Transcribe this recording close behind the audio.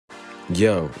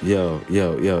Yo.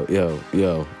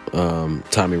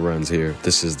 Tommy Runs here.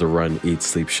 This is the Run, Eat,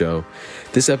 Sleep show.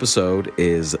 This episode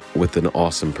is with an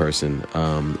awesome person.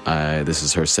 This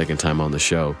is her second time on the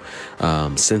show.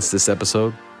 Since this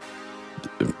episode,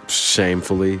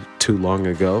 shamefully too long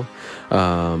ago,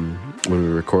 when we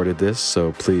recorded this,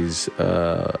 so please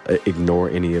ignore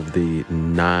any of the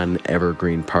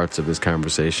non-evergreen parts of this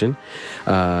conversation.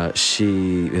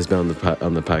 She has been on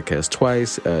the podcast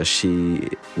twice. She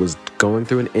was going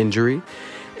through an injury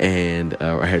and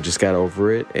I had just got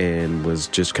over it and was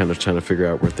just kind of trying to figure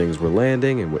out where things were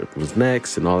landing and what was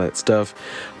next and all that stuff.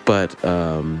 But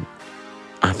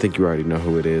I think you already know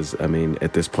who it is. I mean,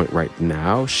 at this point right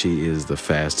now, she is the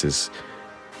fastest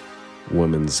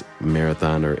women's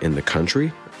marathoner in the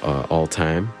country,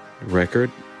 all-time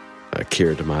record,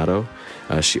 Keira D'Amato.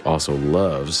 She also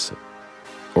loves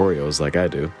Oreos like I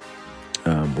do.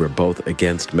 We're both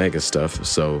against mega stuff,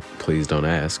 so please don't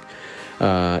ask.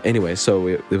 Anyway,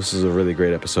 so this was a really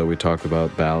great episode. We talked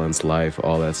about balance, life,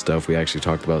 all that stuff. We actually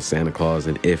talked about Santa Claus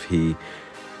and if he,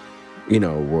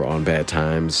 were on bad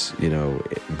times,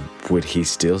 would he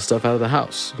steal stuff out of the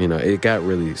house? It got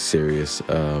really serious.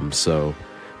 So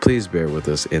please bear with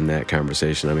us in that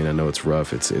conversation. I mean, I know it's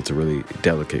rough. It's a really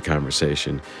delicate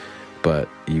conversation, but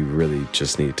you really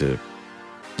just need to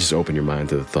just open your mind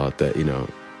to the thought that,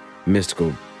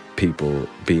 mystical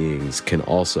beings can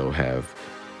also have,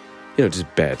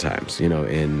 just bad times,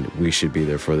 and we should be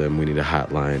there for them. We need a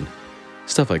hotline,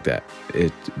 stuff like that.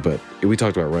 But we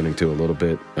talked about running too a little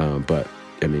bit, but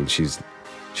I mean, she's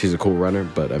a cool runner,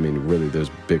 but I mean, really, there's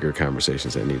bigger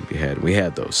conversations that need to be had. We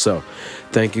had those. So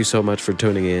thank you so much for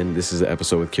tuning in. This is an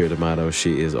episode with Keira D'Amato.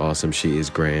 She is awesome. She is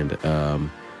grand.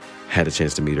 Had a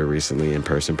chance to meet her recently in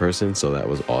person. So that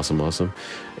was awesome.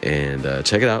 And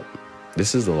check it out.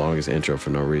 This is the longest intro for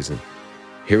no reason.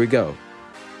 Here we go.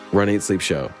 Run, Eat, Sleep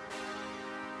show.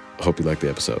 Hope you like the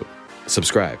episode.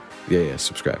 Subscribe. Yeah,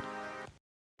 subscribe.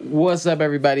 What's up,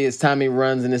 everybody? It's Tommy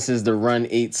Runs, and this is the Run,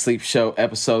 Eat, Sleep show,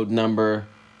 episode number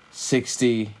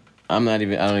 60. I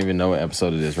don't even know what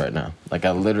episode it is right now. Like,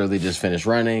 I literally just finished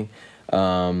running.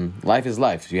 Life is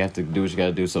life. You have to do what you got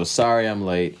to do. So sorry I'm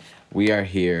late. We are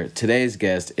here. Today's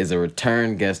guest is a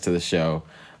return guest to the show.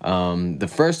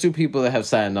 The first two people that have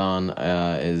signed on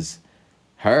is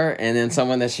her and then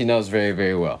someone that she knows very,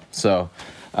 very well. So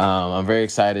I'm very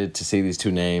excited to see these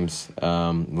two names,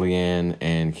 Leanne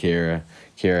and Keira.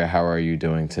 Keira, how are you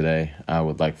doing today? I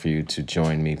would like for you to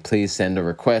join me. Please send a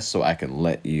request so I can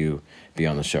let you be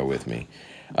on the show with me.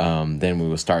 Then we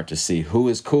will start to see who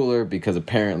is cooler, because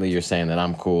apparently you're saying that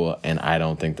I'm cool and I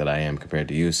don't think that I am compared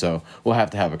to you. So we'll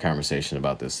have to have a conversation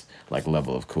about this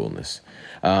level of coolness.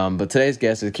 But today's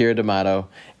guest is Keira D'Amato,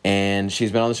 and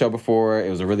she's been on the show before. It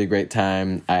was a really great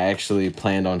time. I actually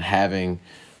planned on having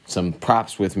some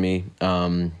props with me.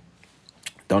 Don't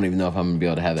even know if I'm going to be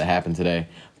able to have that happen today,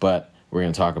 but we're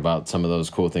going to talk about some of those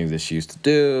cool things that she used to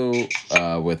do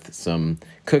with some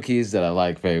cookies that I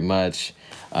like very much.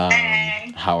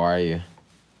 Hey. How are you?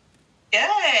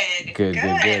 Good.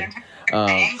 Yeah,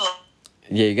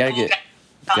 you got to get...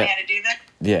 Tell me how to do that?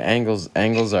 Yeah,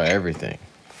 angles are everything.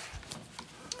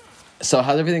 So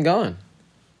how's everything going?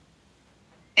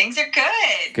 Things are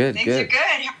good. Things are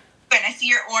good. And I see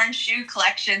your orange shoe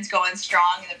collection's going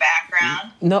strong in the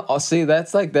background. No, see,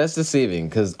 that's deceiving,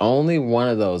 because only one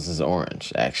of those is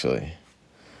orange, actually.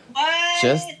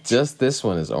 What? Just this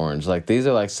one is orange. These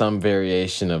are some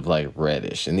variation of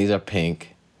reddish, and these are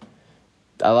pink.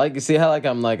 You see how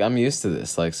I'm used to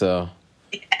this, so.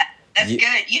 Yeah, that's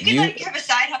good. You can have a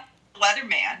side hustle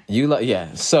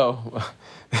weatherman. So.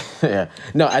 Yeah.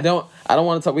 No, I don't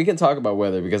want to talk. We can talk about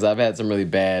weather, because I've had some really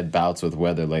bad bouts with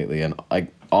weather lately, and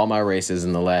all my races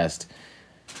in the last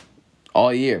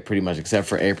all year, pretty much except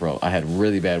for April, I had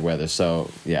really bad weather. So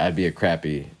yeah, I'd be a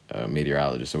crappy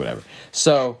meteorologist or whatever.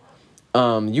 So,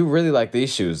 you really like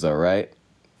these shoes though, right?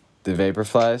 The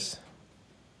Vaporflies.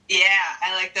 Yeah,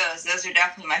 I like those. Those are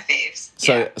definitely my faves.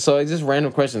 So just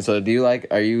random question. So do you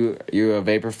are you a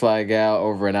Vaporfly gal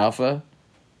over an Alpha?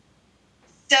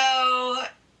 So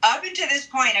up until this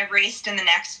point, I've raced in the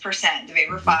Next Percent, the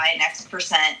Vaporfly Next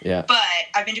Percent. Yeah. But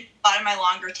I've been doing a lot of my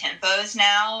longer tempos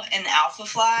now in the Alpha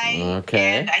Fly.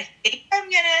 Okay. And I think I'm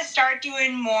going to start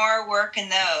doing more work in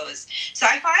those. So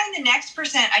I find the Next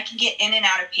Percent, I can get in and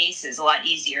out of paces a lot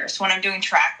easier. So when I'm doing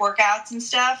track workouts and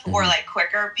stuff, or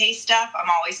quicker pace stuff, I'm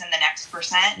always in the Next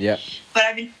Percent. Yep. But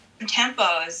I've been doing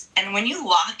tempos, and when you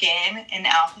lock in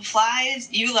Alpha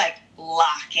Flies, you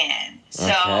lock in. So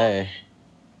okay.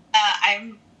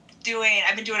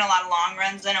 I've been doing a lot of long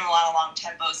runs in them, a lot of long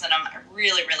tempos in them. I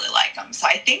really, really like them. So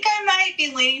I think I might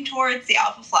be leaning towards the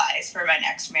Alpha Flies for my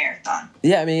next marathon.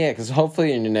 Yeah, I mean, yeah, because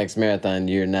hopefully in your next marathon,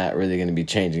 you're not really going to be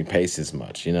changing paces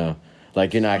much, you know?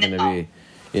 Like, you're not going to be,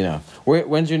 you know.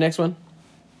 When's your next one?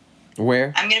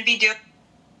 Where? I'm going to be doing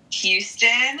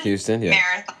Houston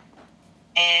marathon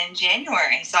in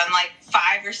January. So I'm like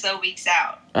 5 or so weeks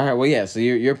out. All right, well, yeah, so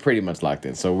you're pretty much locked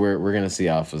in. So we're going to see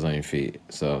alphas on your feet.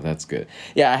 So that's good.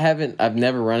 Yeah, I've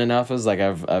never run in alphas. Like,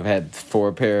 I've had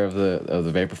 4 pair of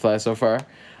the Vaporfly so far.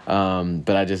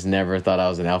 But I just never thought I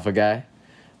was an alpha guy.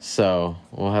 So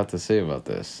we'll have to see about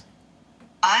this.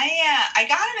 I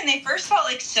got them and they first felt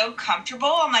like so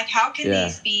comfortable. I'm like, how can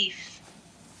these be?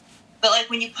 But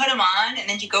like when you put them on and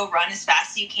then you go run as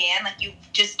fast as you can, like you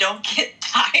just don't get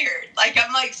tired. Like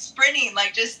I'm like sprinting,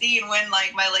 like just seeing when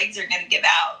like my legs are gonna give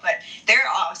out. But they're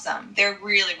awesome. They're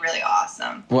really, really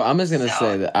awesome. Well, I'm just gonna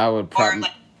say that I would probably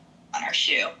like on our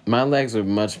shoe. My legs would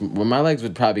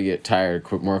probably get tired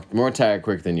quick, more tired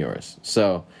quick than yours.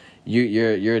 So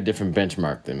you're a different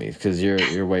benchmark than me because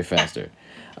you're way faster.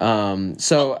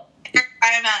 So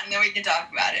I'm out and then we can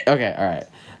talk about it. Okay, all right.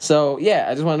 So, yeah,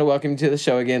 I just wanted to welcome you to the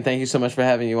show again. Thank you so much for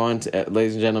having you on,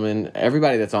 ladies and gentlemen.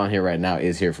 Everybody that's on here right now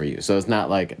is here for you. So it's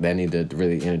not like they need to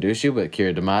really introduce you, but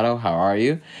Keira D'Amato, how are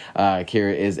you?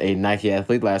 Keira is a Nike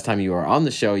athlete. Last time you were on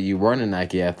the show, you weren't a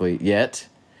Nike athlete yet,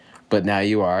 but now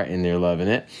you are, and you're loving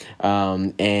it.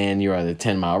 And you are the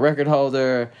 10-mile record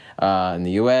holder in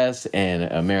the U.S., and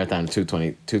a marathon of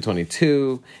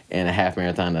 2:22, and a half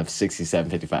marathon of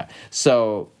 67:55.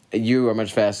 So you are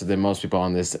much faster than most people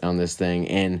on this thing.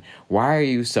 And why are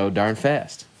you so darn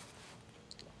fast?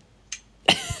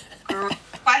 Great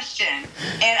question.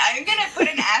 And I'm going to put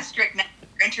an asterisk next to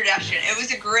your introduction. It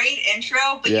was a great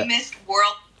intro, but you missed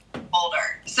world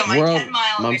holder. So my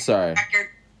 10-mile record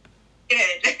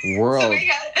good. World. So we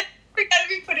got to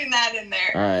be putting that in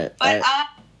there. All right. But I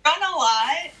run a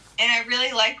lot, and I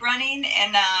really like running,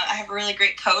 and I have a really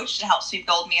great coach that helps me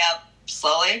build me up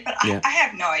slowly, but I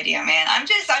have no idea, man. I'm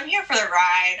here for the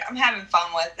ride. I'm having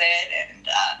fun with it, and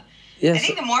I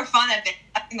think the more fun I've been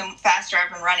having, the faster I've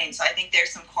been running, so I think there's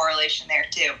some correlation there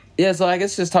too. Yeah, so I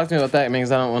guess just talk to me about that,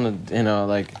 because I don't want to,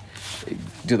 like,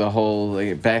 do the whole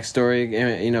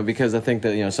backstory, because I think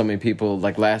that, so many people,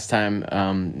 like last time,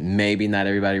 maybe not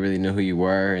everybody really knew who you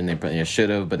were, and they should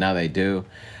have, but now they do.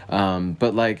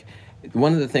 But like,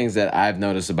 one of the things that I've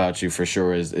noticed about you for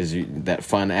sure is that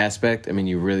fun aspect. I mean,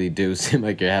 you really do seem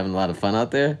like you're having a lot of fun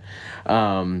out there.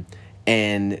 And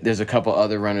there's a couple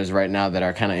other runners right now that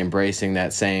are kind of embracing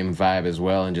that same vibe as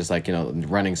well. And just like,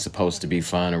 running's supposed to be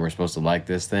fun, or we're supposed to like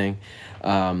this thing.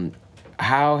 As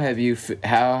you've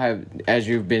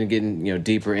been getting,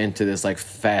 deeper into this like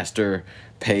faster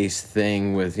pace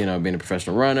thing with, being a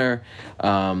professional runner,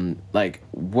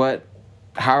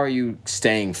 how are you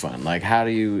staying fun? Like, how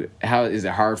is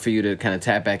it hard for you to kind of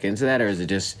tap back into that, or does it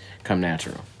just come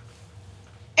natural?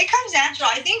 It comes natural.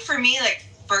 I think for me, like,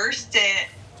 first and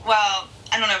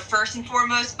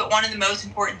foremost, but one of the most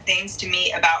important things to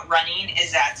me about running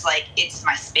is that's like, it's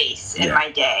my space in my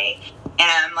day. And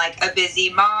I'm like a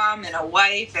busy mom and a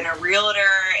wife and a realtor,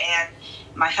 and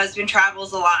my husband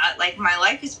travels a lot. Like, my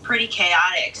life is pretty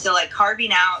chaotic. So, like,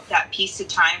 carving out that piece of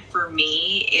time for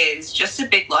me is just a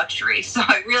big luxury. So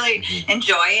I really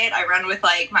enjoy it. I run with,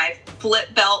 like, my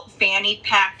flip belt fanny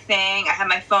pack thing. I have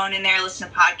my phone in there, listen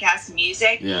to podcasts and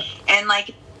music. Yeah. And,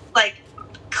 like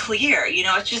clear,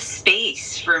 it's just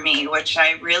space for me, which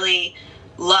I really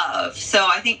love. So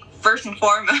I think first and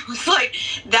foremost, like,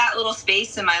 that little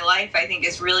space in my life, I think,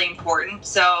 is really important.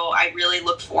 So I really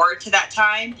look forward to that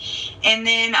time. And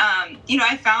then,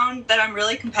 I found that I'm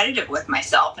really competitive with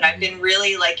myself, and I've been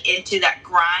really like into that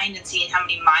grind and seeing how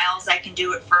many miles I can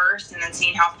do at first, and then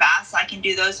seeing how fast I can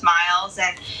do those miles,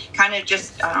 and kind of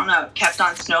just, I don't know, kept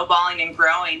on snowballing and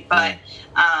growing. But,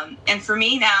 and for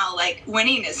me now, like,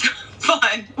 winning is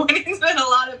fun. Winning's been a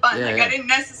lot of fun. I didn't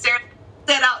necessarily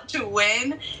set out to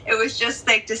win. It was just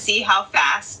like to see how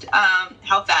fast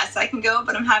I can go,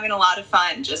 but I'm having a lot of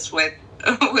fun just with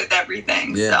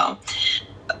everything.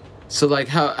 So like,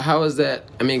 how is that?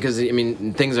 I mean, because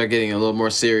things are getting a little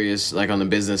more serious, like on the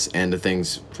business end of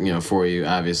things, for you,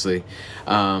 obviously.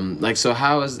 So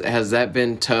has that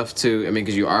been tough to?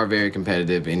 Because you are very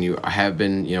competitive and you have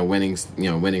been,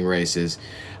 winning races.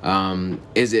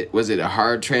 Was it a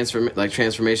hard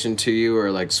transformation to you,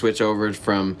 or like switch over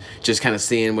from just kind of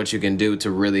seeing what you can do to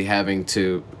really having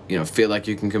to, feel like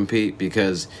you can compete,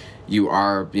 because you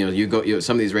are,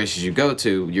 some of these races you go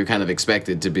to, you're kind of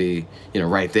expected to be,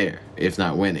 right there, if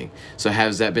not winning. So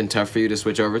has that been tough for you to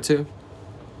switch over to?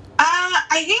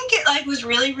 I think it like was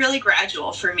really, really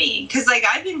gradual for me because like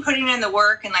I've been putting in the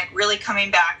work and like really coming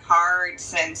back hard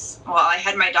since, well, I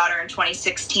had my daughter in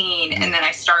 2016 and then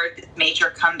I started this major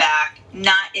comeback,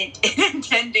 not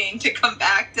intending to come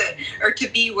back to or to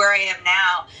be where I am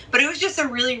now, but it was just a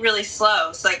really, really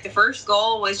slow. So like the first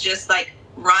goal was just like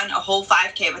run a whole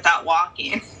 5K without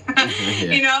walking,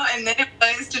 you know, and then it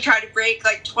was to try to break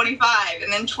like 25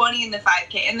 and then 20 in the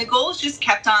 5K. And the goals just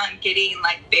kept on getting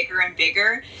like bigger and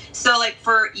bigger. So like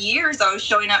for years I was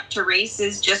showing up to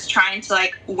races just trying to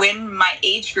like win my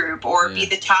age group or be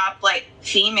the top like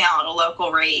female at a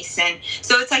local race. And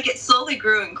so it's like it slowly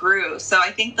grew and grew. So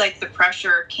I think like the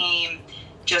pressure came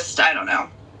just, I don't know,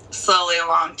 slowly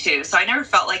along too. So I never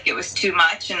felt like it was too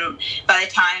much. And by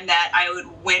the time that I would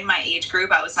win my age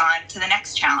group, I was on to the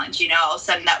next challenge. You know, all of a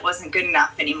sudden that wasn't good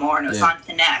enough anymore, and it was on to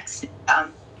the next.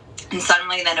 And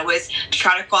suddenly then it was to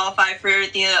try to qualify for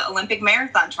the Olympic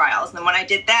marathon trials. And then when I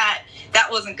did that, that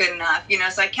wasn't good enough, you know,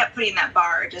 so I kept putting that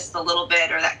bar just a little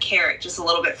bit, or that carrot just a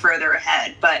little bit further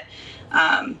ahead. But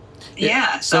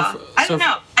so I don't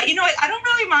know. You know what? I don't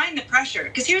really mind the pressure,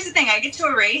 because here's the thing. I get to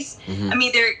a race, I'm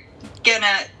either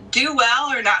gonna do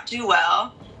well or not do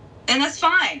well, and that's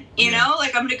fine. You know,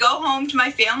 like I'm gonna go home to my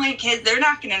family and kids. They're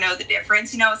not gonna know the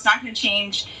difference. You know, it's not gonna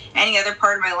change any other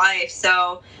part of my life.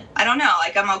 So I don't know.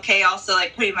 Like I'm okay also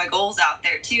like putting my goals out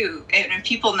there too. And if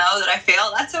people know that I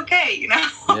fail, that's okay, you know?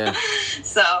 Yeah.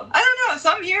 So I don't know.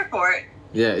 So I'm here for it.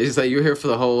 Yeah, it's like you're here for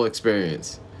the whole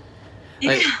experience.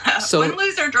 Like, so win,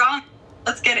 lose, or draw,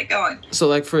 let's get it going. So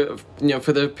like for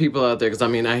the people out there, because I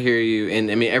mean I hear you,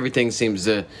 and I mean everything seems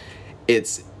to,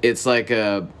 it's like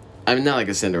a, I mean not like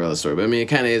a Cinderella story, but I mean it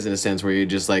kind of is in a sense where you're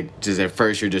just at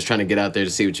first you're just trying to get out there to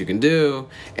see what you can do,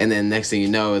 and then next thing you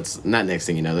know, it's not next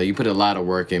thing you know, you put a lot of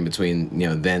work in between,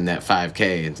 then that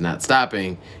 5K, it's not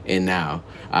stopping, and now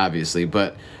obviously,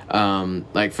 but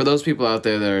like for those people out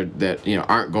there that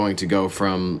aren't going to go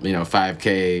from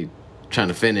 5K trying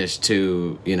to finish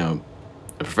to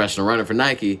a professional runner for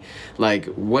Nike, like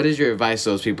what is your advice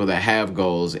to those people that have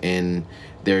goals and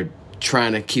they're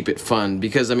trying to keep it fun?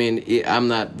 Because I mean I'm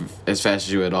not as fast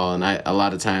as you at all, and a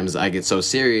lot of times I get so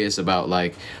serious about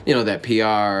like that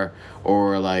PR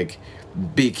or like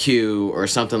BQ or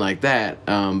something like that,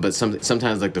 but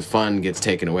sometimes like the fun gets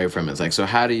taken away from it. It's like, so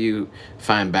how do you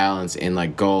find balance in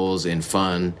like goals and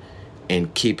fun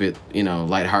and keep it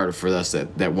lighthearted for us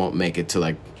that won't make it to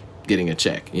like getting a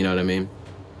check, you know what I mean?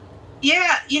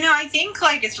 Yeah, I think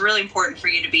like it's really important for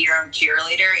you to be your own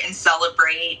cheerleader and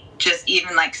celebrate just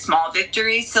even like small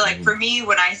victories. So like for me,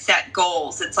 when I set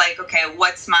goals, it's like, okay,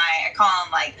 I call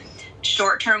them like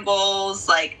short-term goals,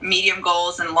 like medium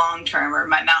goals, and long-term, or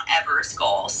my Mount Everest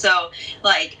goal. So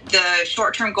like the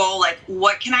short-term goal, like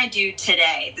what can I do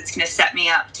today that's going to set me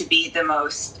up to be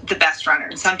the best runner?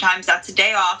 And sometimes that's a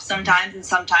day off, sometimes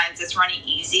it's running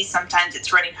easy, sometimes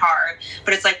it's running hard,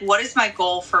 but it's like, what is my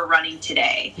goal for running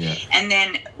today? Yeah. And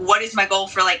then what is my goal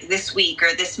for like this week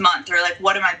or this month, or like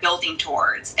what am I building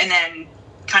towards? And then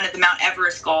kind of the Mount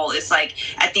Everest goal is like,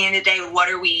 at the end of the day, what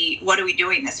are we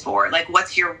doing this for? Like,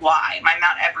 what's your why? My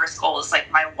Mount Everest goal is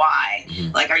like my why.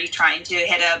 Mm-hmm. Like, are you trying to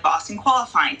hit a Boston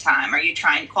qualifying time? Are you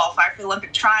trying to qualify for the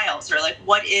Olympic trials? Or like,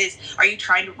 are you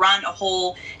trying to run a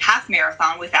whole half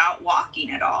marathon without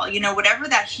walking at all? Whatever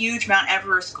that huge Mount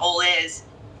Everest goal is,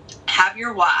 have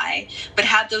your why, but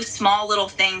have those small little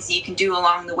things that you can do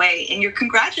along the way, and you're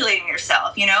congratulating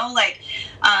yourself,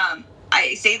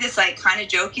 I say this like kind of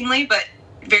jokingly, but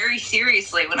very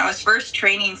seriously. When I was first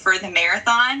training for the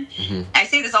marathon, I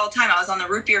say this all the time, I was on the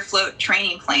root beer float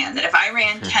training plan, that if I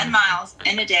ran 10 miles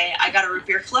in a day, I got a root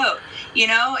beer float,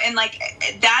 and like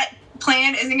that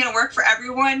plan isn't going to work for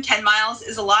everyone. 10 miles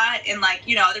is a lot, and like,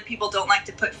 other people don't like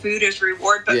to put food as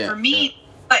reward, but for me,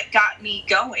 what got me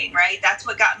going, right? That's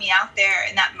what got me out there,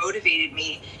 and that motivated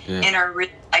me in a root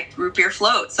beer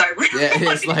float. So I really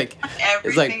it's like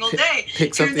every single day.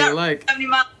 Pick something you like. 70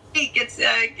 miles a week, it's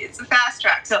a fast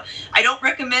track. So I don't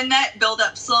recommend that. Build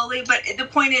up slowly, but the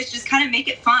point is just kind of make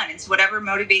it fun. It's whatever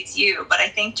motivates you. But I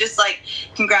think just like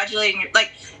congratulating,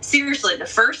 like seriously, the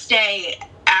first day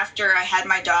after I had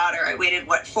my daughter, I waited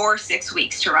 4 or 6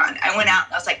 weeks to run. I went out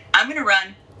and I was like, I'm going to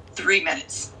run 3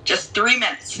 minutes, just 3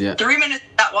 minutes, 3 minutes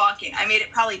without walking. I made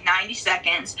it probably 90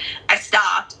 seconds. I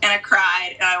stopped and I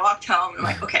cried and I walked home and I'm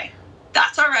like, okay,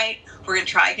 that's all right. We're going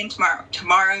to try again tomorrow.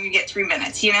 Tomorrow you get 3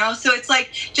 minutes, So it's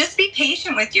like, just be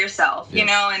patient with yourself, and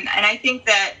I think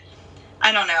that,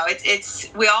 I don't know,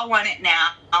 it's we all want it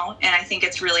now. And I think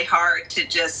it's really hard to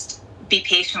just be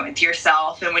patient with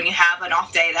yourself. And when you have an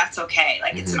off day, that's okay.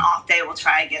 Like, it's an off day. We'll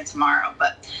try again tomorrow.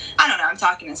 But I don't know. I'm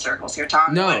talking in circles here,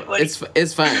 Tom. No, it's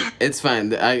fine. It's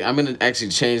fine. I'm going to actually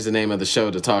change the name of the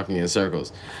show to Talking in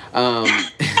Circles.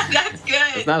 That's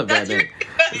good. It's not a bad name.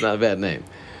 It's not a bad name.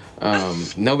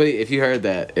 Nobody, if you heard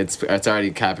that, it's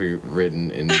already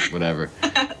copywritten and whatever,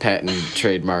 patent,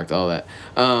 trademarked, all that.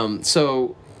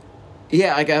 So,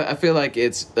 yeah, I feel like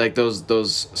it's like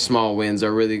those small wins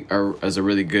are really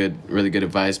good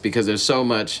advice, because there's so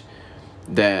much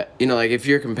that, you know, like if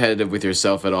you're competitive with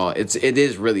yourself at all, it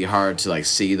is really hard to like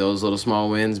see those little small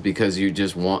wins, because you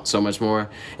just want so much more,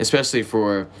 especially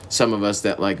for some of us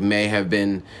that like may have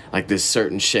been like this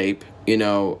certain shape, you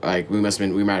know, like we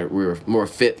were more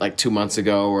fit like 2 months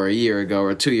ago or a year ago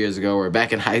or 2 years ago or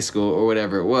back in high school or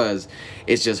whatever it was.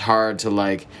 It's just hard to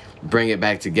like bring it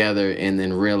back together and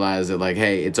then realize that like,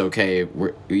 hey, it's okay.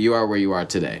 You are where you are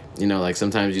today. You know, like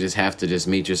sometimes you just have to just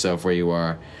meet yourself where you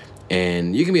are,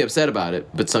 and you can be upset about it,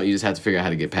 but you just have to figure out how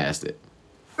to get past it.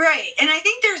 Right. And I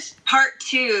think there's part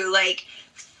two, like,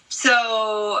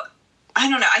 so I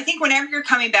don't know. I think whenever you're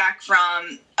coming back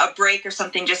from a break or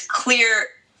something, just clear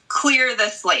the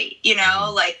slate, you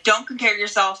know, like don't compare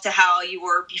yourself to how you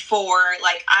were before.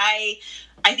 Like I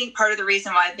think part of the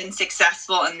reason why I've been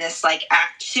successful in this like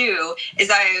act 2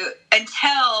 is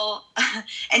until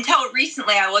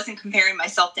recently I wasn't comparing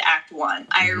myself to act 1.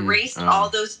 I erased all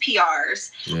those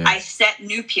PRs. Yeah. I set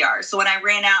new PRs. So when I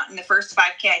ran out in the first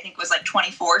 5K, I think it was like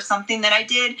 24 something that I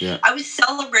did. Yeah. I was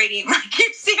celebrating, like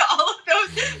you see all of those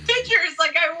pictures,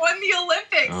 like I won the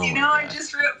Olympics, you know, I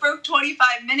just broke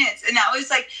 25 minutes, and that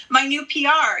was like my new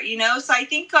PR, you know? So I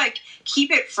think like keep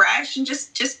it fresh and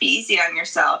just be easy on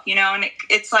yourself, you know? And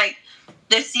it's like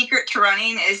the secret to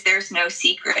running is there's no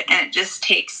secret, and it just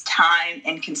takes time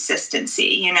and consistency,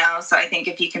 you know? So I think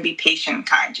if you can be patient and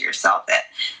kind to yourself,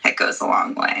 that goes a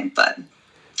long way. But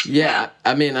yeah,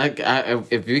 I mean, I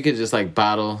if you could just like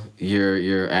bottle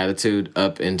your attitude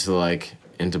up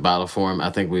into bottle form, I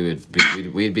think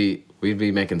we'd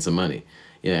be making some money.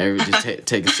 You know, just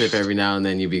take a sip every now and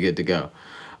then, you'd be good to go.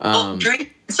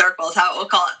 Drink in circles, how we'll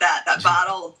call it that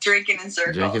bottle, drinking in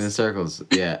circles. Drinking in circles,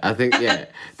 yeah. I think, yeah,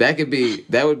 that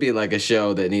would be like a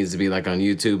show that needs to be like on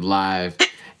YouTube Live,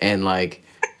 and like,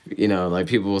 you know, like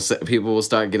people will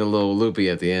start getting a little loopy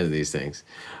at the end of these things.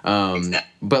 Exactly.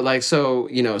 But like, so,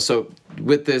 you know, so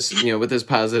with this, you know, with this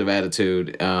positive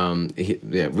attitude, we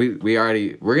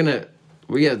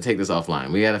got to take this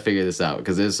offline. We got to figure this out,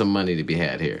 because there's some money to be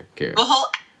had here, Keira. The whole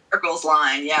circles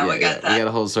line, we got that. We got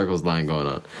a whole circles line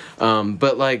going on.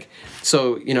 But like,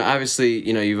 so, you know, obviously,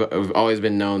 you know, you've always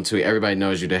been known to, everybody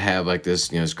knows you to have like this,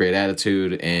 you know, this great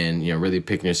attitude, and, you know, really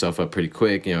picking yourself up pretty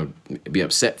quick, you know, be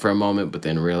upset for a moment, but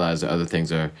then realize that other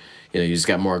things are, you know, you just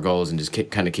got more goals and just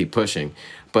kind of keep pushing.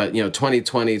 But, you know,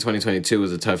 2022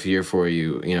 was a tough year for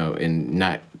you, you know, in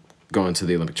not going to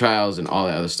the Olympic trials and all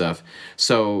that other stuff.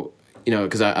 So, you know,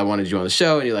 because I wanted you on the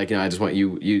show, and you're like, you know, I just want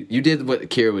you did what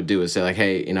Keira would do, is say like,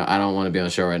 hey, you know, I don't want to be on the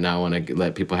show right now. I want to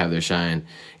let people have their shine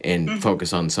and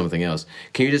focus on something else.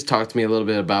 Can you just talk to me a little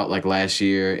bit about like last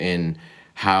year and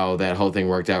how that whole thing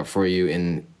worked out for you?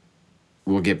 And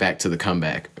we'll get back to the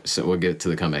comeback. So we'll get to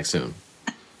the comeback soon.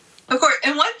 Of course.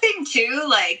 And one thing too,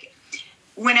 like,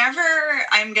 whenever,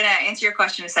 I'm going to answer your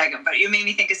question in a second, but you made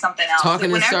me think of something else. Talking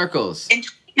in circles. In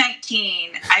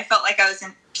 2019, I felt like I was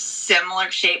in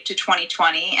similar shape to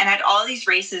 2020, and I had all these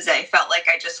races that I felt like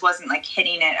I just wasn't like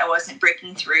hitting it. I wasn't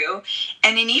breaking through.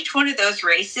 And in each one of those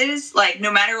races, like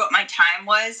no matter what my time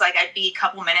was, like I'd be a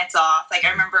couple minutes off. Like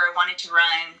I remember I wanted to run,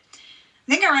 I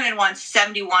think I ran in one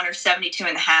 71 or 72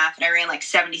 and a half, and I ran like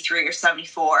 73 or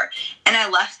 74. And I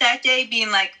left that day being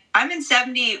like, I'm in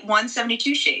 71,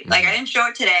 72 shape. Like I didn't show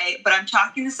it today, but I'm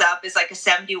chalking this up as like a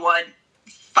 71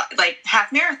 like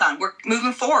half marathon. We're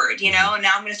moving forward, you know, and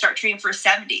now I'm going to start training for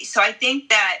 70. So I think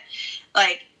that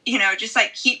like, you know, just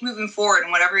like keep moving forward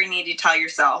and whatever you need to tell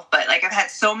yourself. But like I've had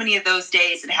so many of those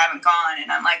days that haven't gone, and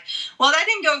I'm like, well, that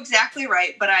didn't go exactly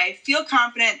right, but I feel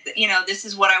confident that, you know, this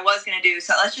is what I was going to do.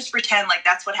 So let's just pretend like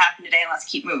that's what happened today, and let's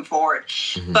keep moving forward.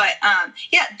 But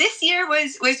yeah, this year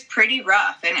was pretty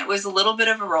rough, and it was a little bit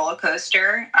of a roller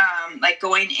coaster. Like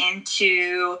going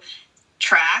into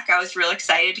track, I was real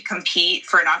excited to compete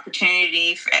for an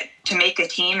opportunity to make a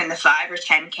team in the 5 or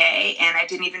 10K, and I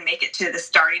didn't even make it to the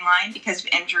starting line because of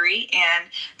injury, and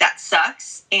that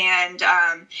sucks. And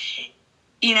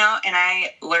you know, and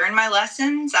I learned my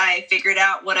lessons. I figured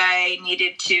out what I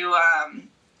needed to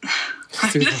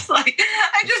I just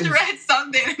read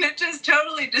something and it just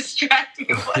totally distracted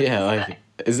me. Yeah, like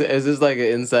is this like an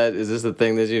inside, is this a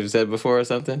thing that you've said before or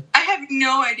something? I have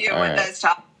no idea what that's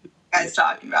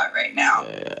talking about right now.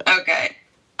 Yeah. Okay.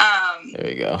 There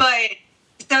you go. But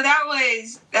so that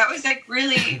was like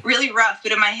really, really rough.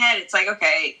 But in my head, it's like,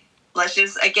 okay, let's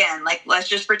just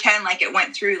pretend like it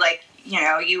went through, like,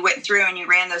 you went through and you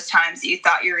ran those times that you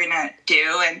thought you were going to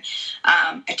do. And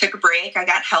I took a break. I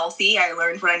got healthy. I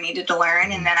learned what I needed to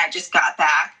learn. And then I just got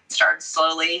back and started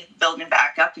slowly building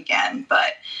back up again.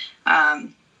 But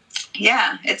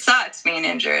yeah, it sucks being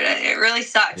injured. It really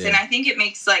sucks. Yeah. And I think it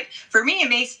makes, like, for me, it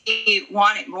makes me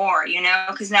want it more,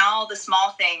 because now all the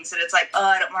small things that it's like, oh,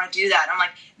 I don't want to do that. I'm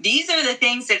like, these are the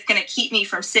things that's going to keep me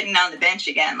from sitting on the bench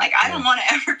again. Like, I don't want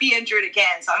to ever be injured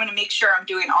again. So I'm going to make sure I'm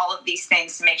doing all of these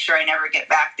things to make sure I never get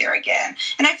back there again.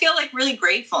 And I feel like really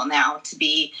grateful now to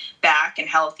be back and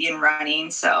healthy and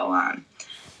running. So I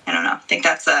don't know. I think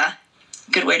that's a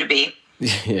good way to be.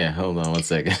 Yeah. Hold on one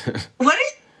second. What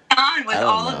is on with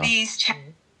all of these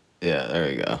Yeah, there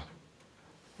we go.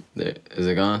 There, is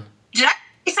it gone? Did I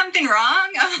say something wrong?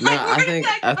 No,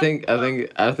 I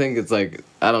think it's like,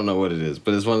 I don't know what it is,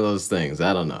 but it's one of those things.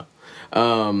 I don't know.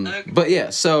 Okay.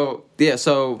 But so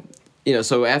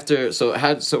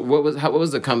what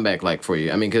was the comeback like for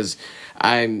you? I mean, because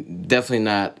I'm definitely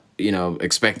not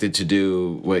expected to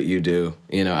do what you do,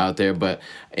 out there. But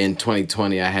in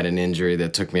 2020, I had an injury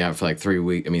that took me out for like 3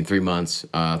 months,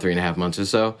 3.5 months or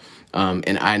so.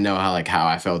 And I know how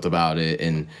I felt about it,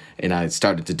 and I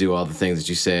started to do all the things that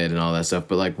you said and all that stuff.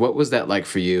 But like, what was that like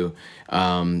for you,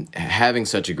 having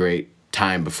such a great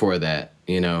time before that,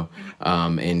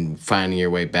 and finding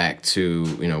your way back to,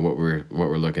 what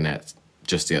we're looking at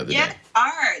just the other day? Yeah, it's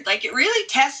hard. Like, it really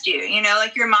tests you,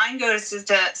 like your mind goes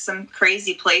into some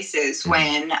crazy places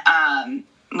when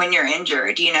you're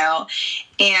injured,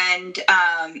 and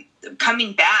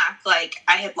coming back, like,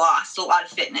 I had lost a lot of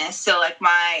fitness. So like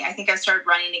I think I started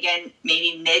running again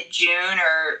maybe mid-June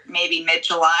or maybe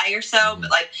mid-July or so, but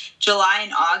like July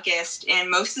and August and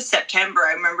most of September,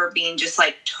 I remember being just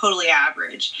like totally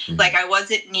average. Like, I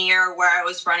wasn't near where I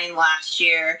was running last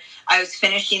year. I was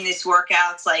finishing these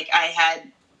workouts like I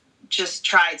had just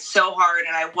tried so hard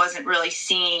and I wasn't really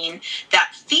seeing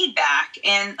that feedback.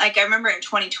 And like, I remember in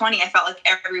 2020, I felt like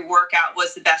every workout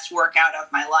was the best workout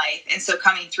of my life. And so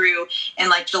coming through in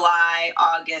like July,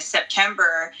 August,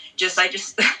 September, I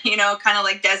just, kind of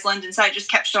like Des Linden said, I just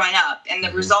kept showing up, and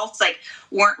the results like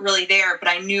weren't really there, but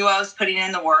I knew I was putting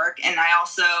in the work. And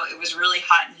it was really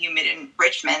hot and humid in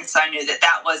Richmond. So I knew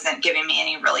that wasn't giving me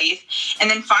any relief. And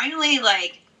then finally,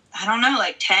 like, I don't know,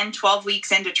 like 10, 12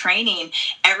 weeks into training,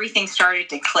 everything started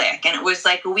to click. And it was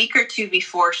like a week or two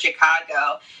before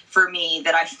Chicago for me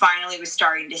that I finally was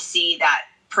starting to see that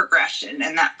progression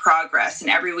and that progress. And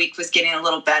every week was getting a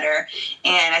little better.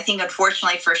 And I think,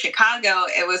 unfortunately for Chicago,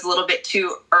 it was a little bit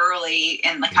too early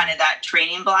in the kind of that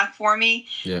training block for me.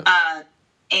 Yeah.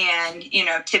 And,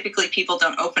 typically people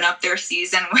don't open up their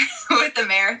season with a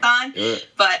marathon. Yeah.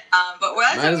 But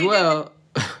might as well.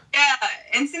 Yeah,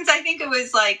 and since I think it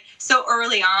was like so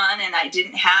early on and I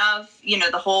didn't have,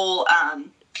 the whole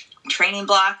training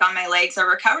block on my legs, I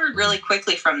recovered really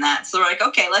quickly from that. So we're like,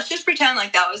 okay, let's just pretend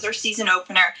like that was our season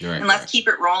opener, and let's keep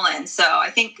it rolling. So I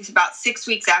think it's about 6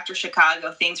 weeks after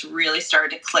Chicago, things really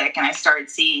started to click, and I started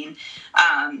seeing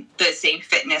the same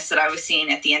fitness that I was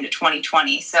seeing at the end of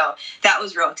 2020. So that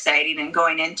was real exciting. And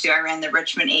going into, I ran the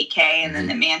Richmond 8K and then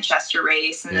the Manchester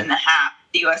race and then the half,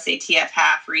 the USATF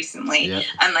half recently. Yep.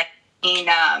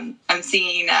 I'm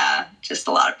seeing just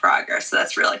a lot of progress. So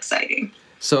that's real exciting.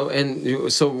 So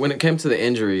when it came to the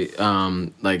injury,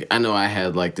 like, I know I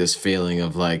had like this feeling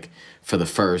of like, for the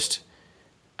first,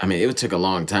 I mean, it took a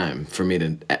long time for me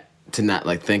to not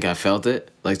like think I felt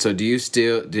it. Like, so do you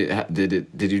still,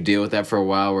 did you deal with that for a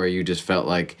while where you just felt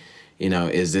like,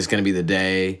 is this going to be the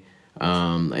day?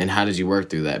 And how did you work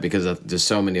through that? Because there's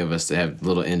so many of us that have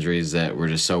little injuries that we're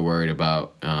just so worried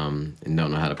about and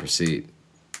don't know how to proceed.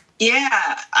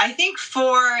 Yeah, I think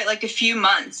for like a few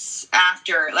months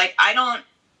after, like,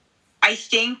 I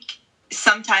think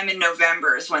sometime in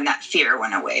November is when that fear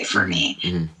went away for me.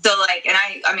 Mm-hmm. So like, and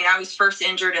I was first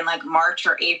injured in like March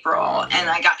or April, and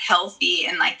I got healthy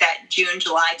in like that June,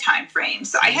 July time frame.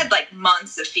 So I had like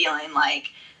months of feeling like,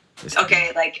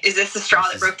 okay, like, is this the straw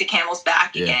that broke the camel's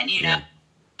back again, Yeah.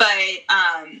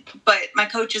 But my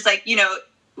coach is like,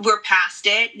 we're past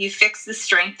it. You fix the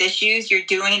strength issues. You're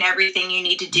doing everything you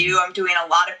need to do. I'm doing a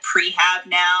lot of prehab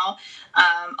now,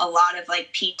 a lot of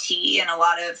like PT and a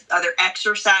lot of other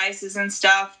exercises and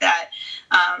stuff that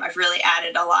I've really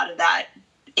added a lot of that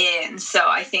in. So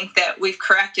I think that we've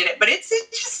corrected it, but it's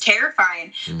just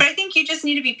terrifying. But I think you just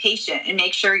need to be patient and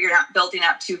make sure you're not building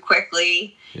up too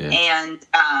quickly. Yeah.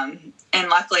 And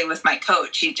luckily with my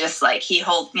coach, he just like, he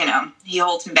holds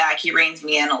him back. He reins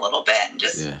me in a little bit and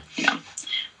just,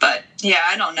 But yeah,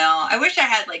 I don't know. I wish I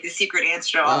had like the secret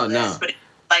answer to all of this, but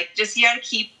like just you got to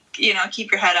keep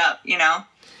your head up,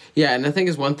 Yeah, and I think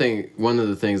one of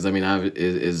the things, I mean,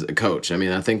 is a coach. I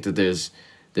mean, I think that there's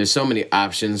so many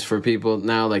options for people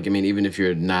now. Like, I mean, even if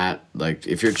you're not, like,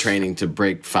 if you're training to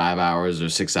break 5 hours or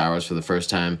 6 hours for the first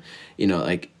time,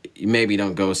 like, maybe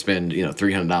don't go spend,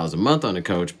 $300 a month on a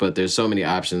coach, but there's so many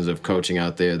options of coaching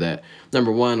out there that,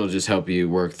 number one, will just help you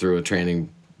work through a training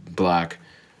block,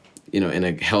 in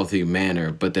a healthy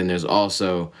manner. But then there's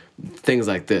also things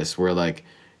like this where, like,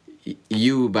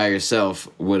 you by yourself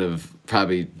would have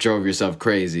probably drove yourself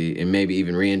crazy and maybe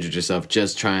even re-injured yourself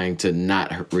just trying to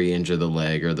not re-injure the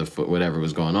leg or the foot, whatever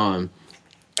was going on.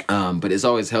 But it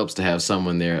always helps to have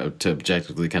someone there to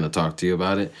objectively kind of talk to you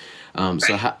about it.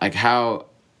 So how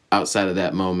outside of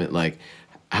that moment, like,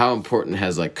 how important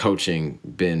has, like, coaching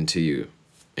been to you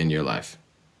in your life?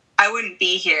 I wouldn't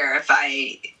be here if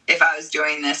I was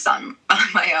doing this on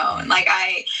my own. Like,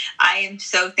 I am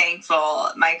so thankful.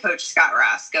 My coach, Scott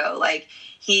Roscoe, like,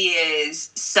 he is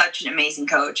such an amazing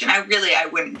coach. And I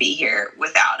wouldn't be here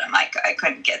without him. I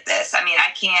couldn't get this. I mean,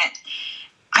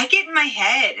 I get in my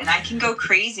head and I can go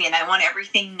crazy and I want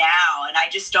everything now. And I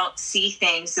just don't see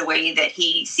things the way that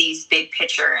he sees big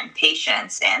picture and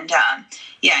patience. And,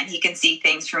 and he can see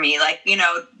things for me. Like,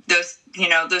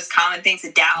 those common things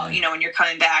of doubt, when you're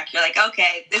coming back, you're like,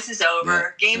 okay, this is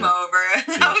over, game over.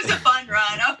 That was a fun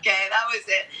run. Okay, that was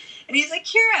it. And he's like,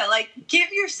 Keira, like,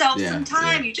 give yourself some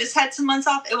time. You just had some months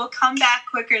off. It will come back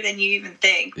quicker than you even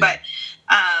think. But,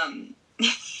 I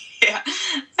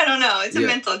don't know. It's a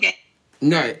mental game.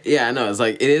 No, yeah, I know. It's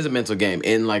like, it is a mental game.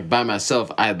 And, like, by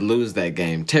myself, I'd lose that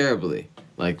game terribly,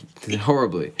 like,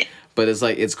 horribly. But it's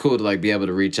like, it's cool to, like, be able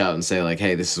to reach out and say, like,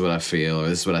 hey, this is what I feel, or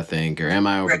this is what I think, or am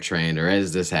I overtrained, or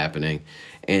is this happening?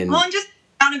 And just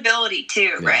accountability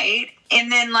too, right? And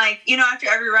then, like, after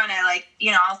every run, I, like,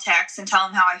 I'll text and tell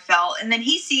him how I felt. And then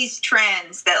he sees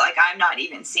trends that, like, I'm not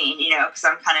even seeing, because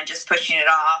I'm kind of just pushing it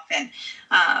off. And,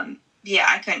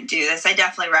 I couldn't do this. I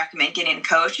definitely recommend getting a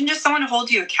coach and just someone to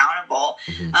hold you accountable,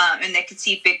 and that could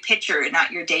see big picture and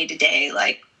not your day-to-day,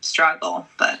 like, struggle.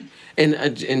 But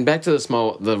and back to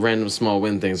the random small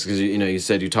win things, because you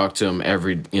said you talk to him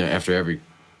after every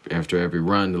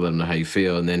run to let him know how you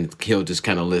feel, and then he'll just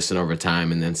kind of listen over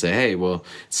time and then say, hey, well,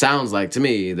 it sounds like to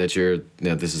me that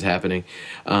this is happening.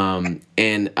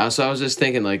 And so I was just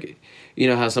thinking, like,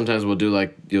 how sometimes you'll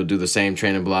do the same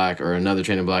training block or another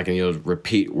training block and you'll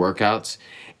repeat workouts.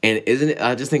 And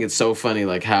I just think it's so funny,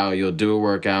 like, how you'll do a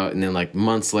workout and then, like,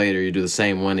 months later you do the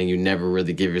same one and you never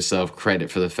really give yourself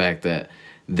credit for the fact that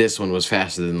this one was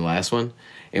faster than the last one.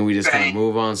 And we just kind of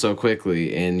move on so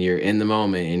quickly, and you're in the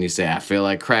moment and you say, I feel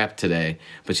like crap today,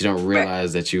 but you don't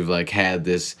realize that you've, like, had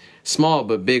this small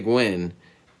but big win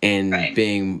and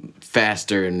being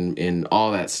faster and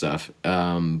all that stuff.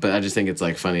 But I just think it's,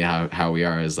 like, funny how we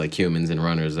are as, like, humans and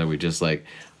runners, that we just, like,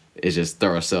 just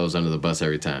throw ourselves under the bus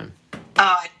every time.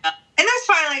 Oh, I know. And that's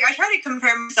why, like, I try to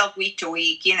compare myself week to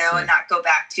week, and not go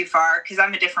back too far, because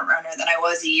I'm a different runner than I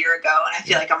was a year ago, and I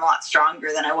feel like I'm a lot stronger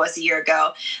than I was a year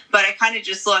ago. But I kind of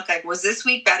just look, like, was this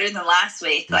week better than last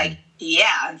week? Like,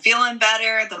 yeah, I'm feeling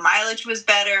better. The mileage was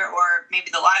better, or maybe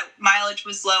the mileage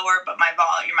was lower, but my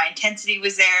intensity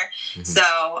was there.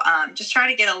 So just try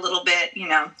to get a little bit,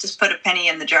 just put a penny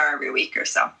in the jar every week or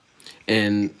so.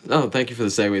 And, thank you for the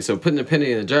segue. So putting a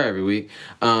penny in the jar every week,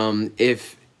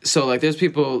 So, like, there's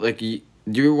people, like,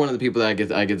 you're one of the people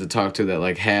that I get to talk to that,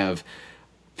 like, have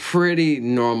pretty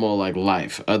normal, like,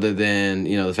 life, other than,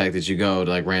 the fact that you go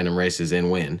to, like, random races and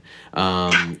win,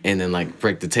 and then, like,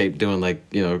 break the tape doing, like,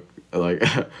 like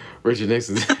Richard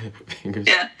Nixon's fingers.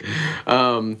 Yeah.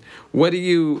 What do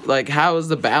you, like, how is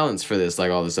the balance for this, like,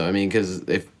 all this stuff? I mean, because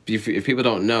if people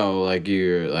don't know, like,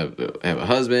 you have a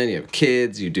husband, you have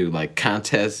kids, you do, like,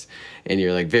 contests, and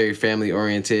you're, like, very family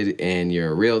oriented, and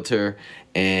you're a realtor,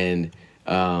 and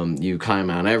you climb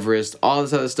Mount Everest, all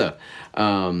this other stuff.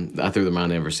 I threw the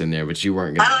Mount Everest in there, but you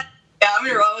weren't gonna. Yeah, I'm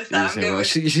gonna roll with that. I'm good.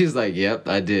 She's like, yep,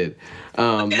 I did.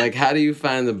 Like, how do you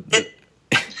find the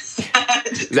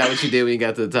is that what you did when you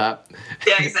got to the top?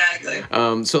 Yeah, exactly.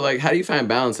 So, like, how do you find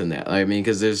balance in that? Like, I mean,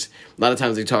 because there's a lot of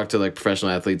times you talk to, like,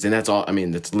 professional athletes, and that's all. I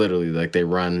mean, it's literally like they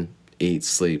run, eat,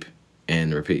 sleep,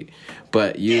 and repeat.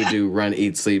 But you do run,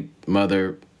 eat, sleep,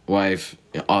 mother, wife,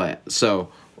 all that. So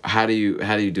how do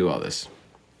you do all this?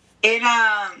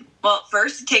 Well,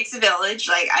 first it takes a village.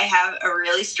 Like, I have a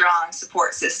really strong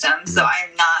support system, so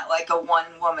I'm not like a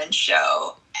one-woman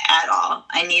show at all.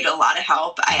 I need a lot of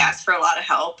help. I ask for a lot of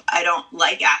help. I don't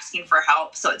like asking for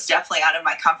help, so it's definitely out of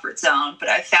my comfort zone. But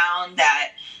I found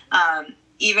that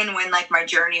even when like my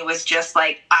journey was just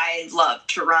like I love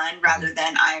to run rather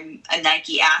than I'm a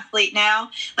Nike athlete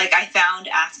now, like I found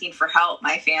asking for help,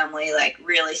 my family like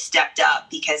really stepped up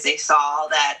because they saw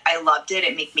that I loved it.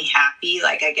 It made me happy.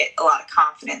 Like I get a lot of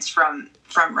confidence from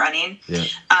running. Yeah.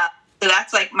 So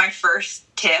that's like my first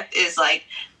tip is like,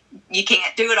 you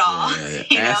can't do it all.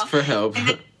 Ask for help. And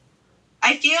then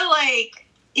I feel like,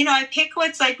 I pick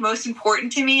what's like most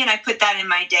important to me and I put that in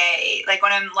my day. Like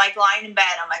when I'm like lying in bed,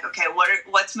 I'm like, okay,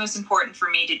 what's most important for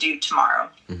me to do tomorrow?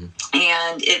 Mm-hmm.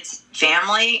 And it's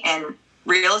family and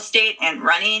real estate and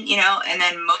running, and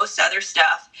then most other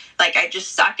stuff, like I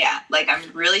just suck at. Like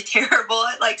I'm really terrible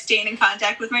at like staying in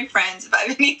contact with my friends. If I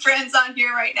have any friends on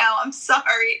here right now, I'm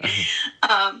sorry.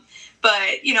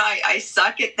 But, I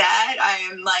suck at that. I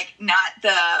am, like, not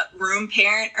the room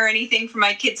parent or anything for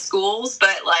my kids' schools.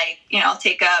 But, like, I'll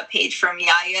take a page from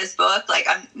Yaya's book. Like,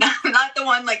 I'm not the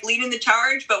one, like, leading the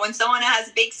charge. But when someone has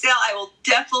a bake sale, I will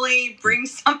definitely bring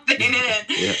something in.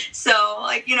 Yeah. So,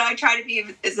 like, I try to be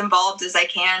as involved as I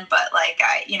can. But, like,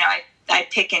 I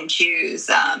pick and choose,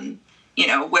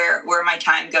 where my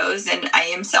time goes. And I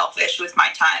am selfish with my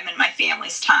time and my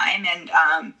family's time.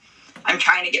 And, I'm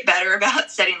trying to get better about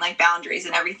setting like boundaries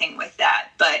and everything with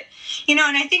that. But, and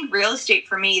I think real estate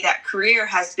for me, that career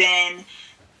has been,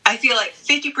 I feel like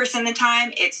 50% of the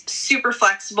time it's super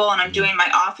flexible and I'm doing my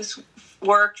office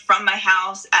work from my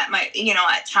house at my,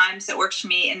 at times that works for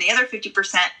me. And the other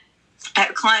 50%, I have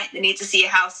a client that needs to see a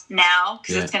house now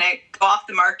because it's going to go off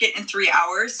the market in 3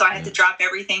 hours. So I have to drop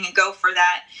everything and go for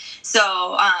that.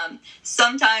 So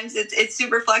sometimes it's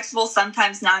super flexible,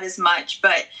 sometimes not as much.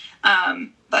 But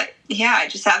yeah, I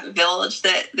just have a village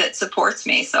that supports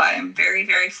me. So I am very,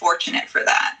 very fortunate for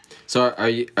that. So are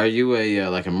you a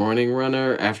like a morning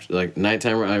runner after like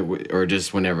nighttime runner, or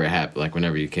just whenever it happens, like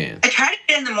whenever you can? I try to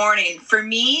get in the morning. For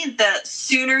me, the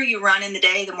sooner you run in the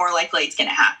day, the more likely it's going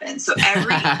to happen. So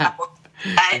every hour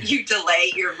that you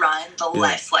delay your run, the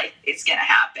less likely it's going to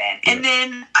happen. And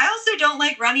then I also don't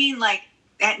like running like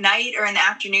at night or in the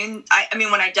afternoon. I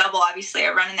mean, when I double, obviously I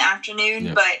run in the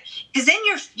afternoon, but because then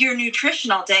your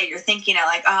nutritional day, you're thinking of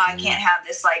like, I can't have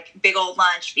this like big old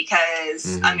lunch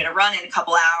because I'm going to run in a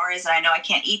couple hours and I know I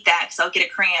can't eat that because I'll get a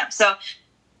cramp. So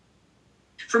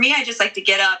for me, I just like to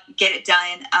get up, get it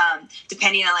done.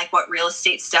 Depending on like what real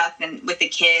estate stuff and with the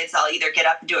kids, I'll either get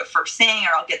up and do it first thing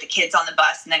or I'll get the kids on the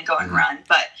bus and then go and run.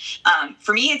 But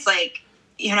for me, it's like,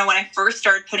 when I first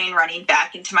started putting running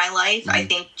back into my life, I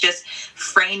think just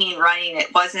framing running,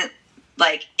 it wasn't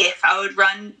like if I would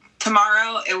run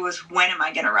tomorrow, it was when am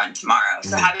I going to run tomorrow?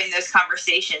 So having those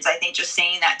conversations, I think just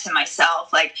saying that to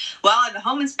myself, like, well, I have a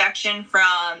home inspection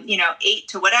from, 8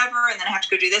 to whatever, and then I have to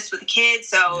go do this with the kids.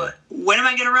 So when am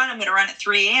I going to run? I'm going to run at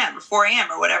 3 a.m. or 4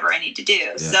 a.m. or whatever I need to do.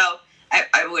 Yeah. So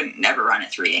I wouldn't never run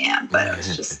at 3 a.m., but it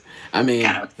was just, I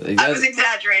was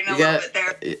exaggerating a little bit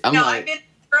there. I've been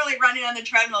early running on the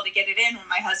treadmill to get it in when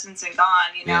my husband's been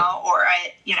gone, or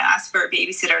I, ask for a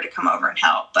babysitter to come over and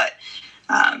help. But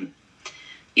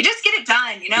you just get it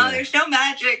done, There's no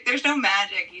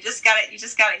magic. You just gotta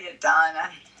get it done.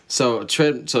 So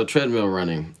treadmill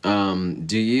running.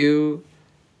 Do you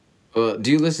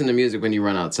listen to music when you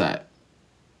run outside?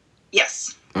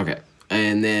 Yes. Okay.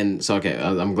 And then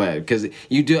I'm glad because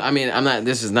you do. I mean,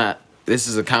 this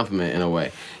is a compliment in a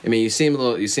way. I mean, you seem a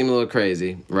little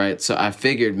crazy, right? So I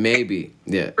figured maybe,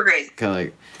 We're crazy. Kind of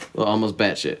like, well, almost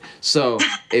batshit. So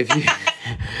if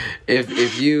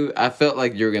you, I felt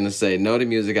like you were gonna say no to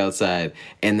music outside,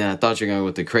 and then I thought you were going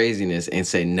with the craziness and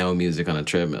say no music on a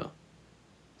treadmill.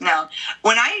 No,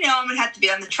 when I know I'm gonna have to be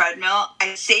on the treadmill,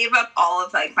 I save up all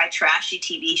of like my trashy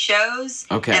TV shows.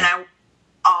 Okay. And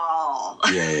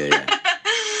Yeah.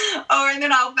 And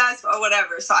then I'll fast or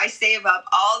whatever. So I save up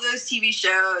all those TV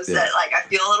shows that like I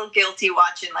feel a little guilty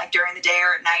watching like during the day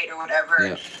or at night or whatever.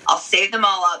 Yeah. I'll save them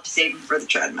all up, save them for the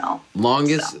treadmill.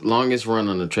 Longest run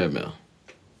on the treadmill.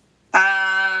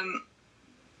 I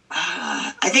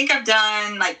think I've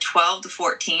done like 12 to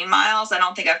 14 miles. I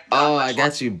don't think I've. I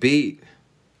got you beat.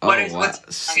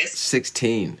 What's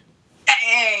 16.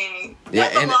 Dang.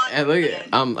 And look at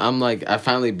I'm like I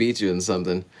finally beat you in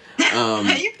something. You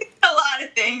beat a lot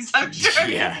of things, I'm sure.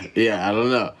 Yeah, I don't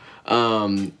know.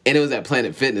 And it was at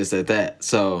Planet Fitness at that,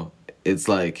 so it's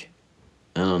like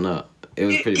I don't know. It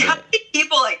was pretty How bad. many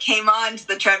people like came on to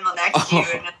the treadmill next to you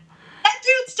and that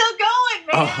dude's still going,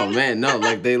 man. Oh man, no,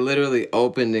 like they literally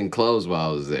opened and closed while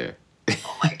I was there.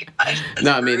 Oh my gosh.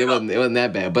 No, I mean it wasn't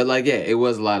that bad, but like it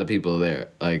was a lot of people there,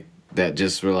 like that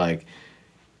just were like.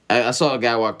 I saw a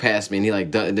guy walk past me and he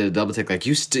like did a double take, like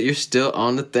you're still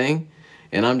on the thing,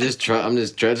 and I'm just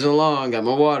trudging along, got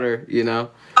my water,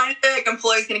 like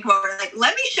employee's gonna come over and like,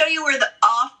 let me show you where the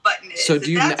off button is. So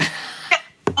do you?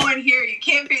 In here, you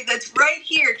can't be. That's right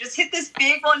here. Just hit this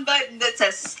big one button that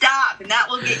says stop, and that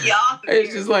will get you off.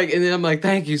 It's just like, and then I'm like,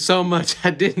 thank you so much.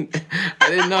 I didn't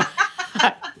know.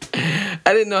 I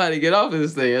didn't know how to get off of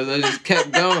this thing. I just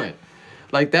kept going.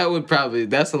 Like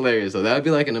that's hilarious. So that would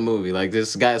be like in a movie. Like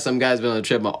some guy's been on a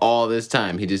treadmill all this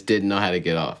time. He just didn't know how to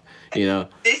get off. You know.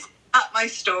 This is not my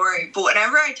story, but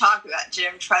whenever I talk about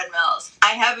gym treadmills,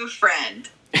 I have a friend.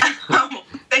 I won't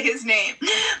say his name,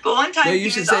 but one time. No, you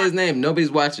should say his name.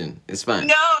 Nobody's watching. It's fine.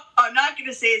 No, I'm not going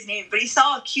to say his name, but he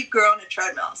saw a cute girl on a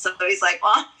treadmill, so he's like,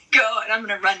 well, I'm going to go and I'm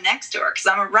going to run next to her because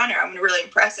I'm a runner. I'm going to really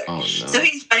impress her. Oh, no. So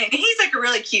he's running. He's like a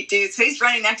really cute dude, so he's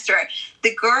running next to her.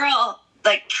 The girl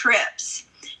like trips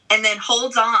and then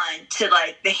holds on to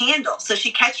like the handle, so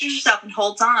she catches herself and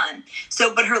holds on.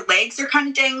 So, but her legs are kind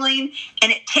of dangling,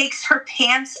 and it takes her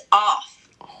pants off.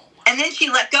 And then she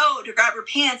let go to grab her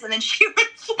pants, and then she went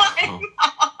flying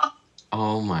off.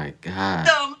 Oh, my God.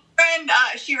 So my friend,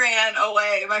 she ran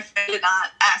away. My friend did not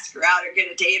ask her out or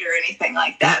get a date or anything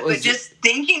like that. But just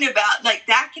thinking about, like,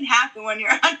 that can happen when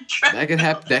you're on a treadmill. That could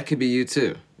happen. That could be you,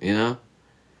 too, you know?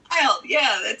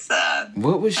 Yeah, that's...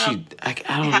 What was she... I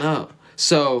don't know.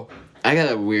 So, I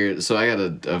got a weird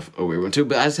one, too.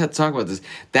 But I just had to talk about this.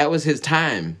 That was his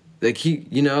time. Like, he,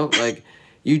 you know, like...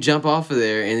 You jump off of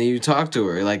there and then you talk to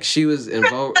her. Like, she was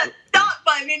involved. Stop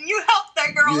button, and you helped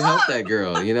that girl. You helped that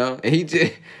girl, you know? And he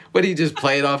just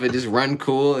played off and just run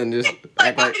cool and just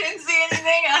act like... I didn't see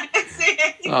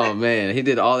anything. Oh, man. He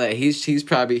did all that. He's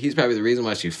probably the reason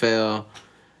why she fell.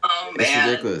 Oh, man. It's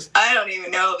ridiculous. I don't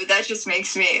even know, but that just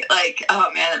makes me, like,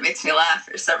 oh, man, that makes me laugh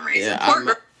for some reason. Yeah, Poor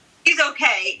girl. She's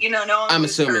okay. You know, no one... I'm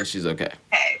assuming she's okay.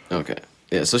 Okay.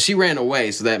 Yeah, so she ran away,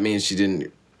 so that means she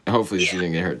didn't... Hopefully she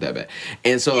didn't get hurt that bad.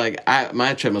 And so, like,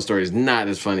 my treadmill story is not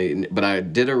as funny, but I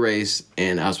did a race,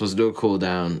 and I was supposed to do a cool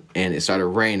down, and it started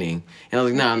raining. And I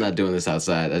was like, nah, I'm not doing this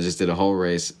outside. I just did a whole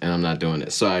race, and I'm not doing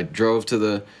it. So I drove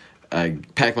I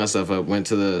packed myself up, went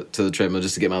to the treadmill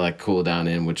just to get my, like, cool down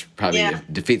in, which probably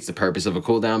defeats the purpose of a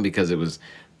cool down because it was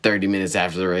 30 minutes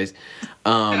after the race.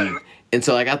 And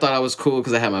so, like, I thought I was cool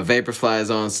because I had my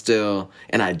Vaporflies on still,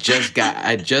 and I just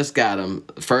got them.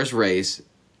 First race.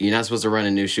 You're not supposed to run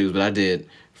in new shoes, but I did.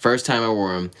 First time I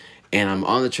wore them, and I'm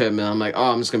on the treadmill. I'm like,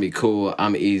 oh, I'm just gonna be cool.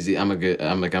 I'm easy. I'm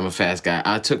a fast guy.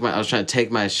 I was trying to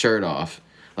take my shirt off,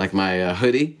 like my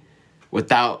hoodie,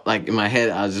 without, like, in my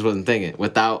head, I just wasn't thinking,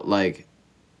 without, like,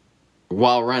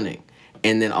 while running.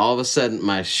 And then all of a sudden,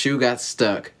 my shoe got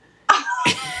stuck.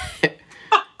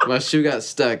 My shoe got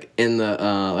stuck in the,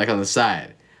 like, on the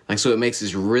side. Like, so it makes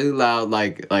this really loud,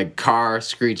 like car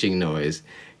screeching noise.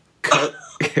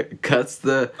 Cuts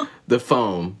the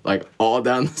foam, like, all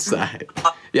down the side.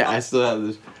 Yeah, I still have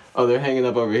this. Oh, they're hanging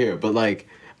up over here. But, like,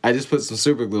 I just put some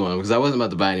super glue on them because I wasn't about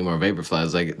to buy any more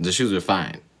Vaporflies. Like, the shoes are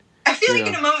fine. I feel like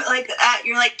in a moment like that,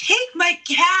 you're like, take my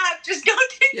cap. Just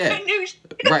don't take my new shoes.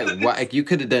 Right. Like, you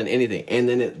could have done anything. And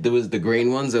then there was the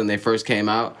green ones when they first came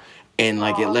out. And,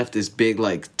 like, it left this big,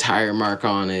 like, tire mark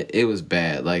on it. It was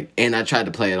bad. Like, and I tried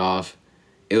to play it off.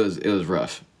 It was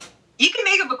rough. You can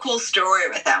make up a cool story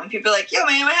with that when people are like, yo,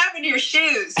 man, what happened to your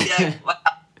shoes? You're like, well,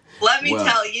 let me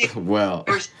tell you. Well,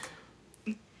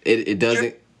 it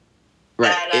doesn't.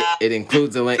 Right. It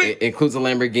includes a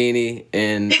Lamborghini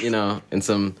and, you know, and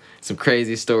some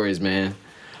crazy stories, man.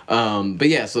 But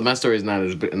yeah, so my story is not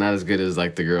as good as,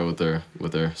 like, the girl with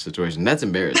her situation. That's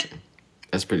embarrassing.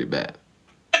 That's pretty bad.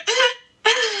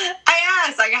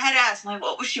 I had to ask, I'm like,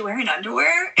 what was she wearing,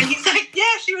 underwear? And he's like, yeah,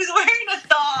 she was wearing a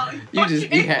thong.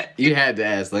 You had to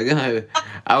ask. Like,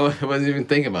 I wasn't even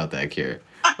thinking about that, Keira.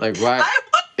 Like, why? Like,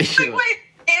 wait,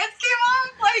 pants came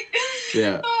off? Like,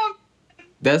 yeah.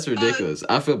 That's ridiculous.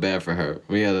 I feel bad for her.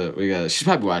 We gotta. She's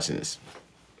probably watching this.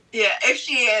 Yeah, if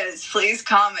she is, please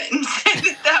comment and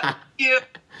say that was you.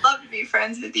 I'd love to be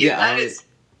friends with you. Yeah,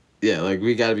 yeah, like,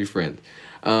 we gotta be friends.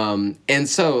 And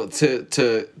so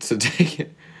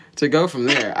to go from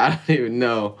there, I don't even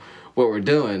know what we're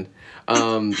doing.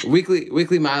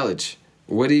 Weekly mileage.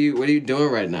 What are you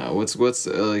doing right now? What's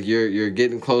like, you're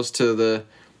getting close to the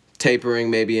tapering,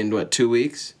 maybe in 2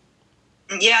 weeks?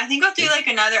 Yeah, I think I'll do like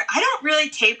another. I don't really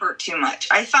taper too much.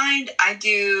 I find I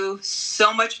do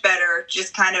so much better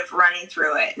just kind of running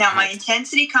through it. Now, my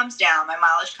intensity comes down, my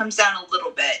mileage comes down a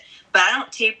little bit, but I don't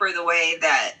taper the way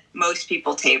that most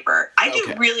people taper. I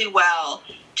do really well.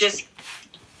 Just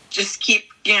keep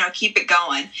it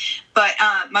going. But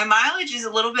my mileage is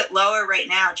a little bit lower right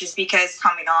now just because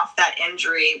coming off that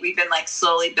injury, we've been, like,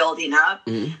 slowly building up.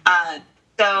 Mm-hmm.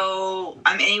 So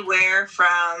I'm anywhere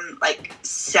from, like,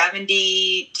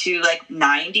 70 to, like,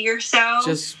 90 or so.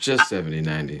 Just 70,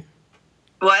 90.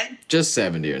 What? Just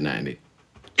 70 or 90.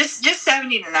 Just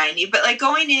 70 to 90. But like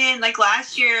going in, like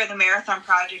last year, the marathon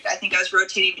project, I think I was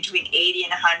rotating between 80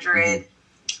 and 100. Mm-hmm.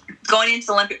 Going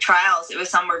into Olympic trials, it was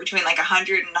somewhere between like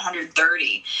 100 and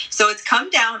 130. So it's come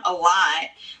down a lot,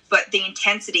 but the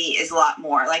intensity is a lot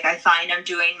more. Like I find I'm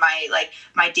doing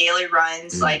my daily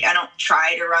runs. Mm-hmm. Like I don't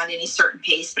try to run any certain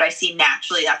pace, but I see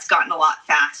naturally that's gotten a lot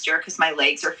faster because my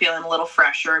legs are feeling a little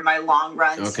fresher. My long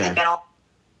runs have been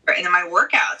and then my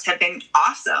workouts have been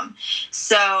awesome.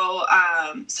 So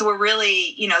we're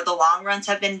really, the long runs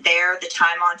have been there. The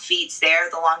time on feet's there.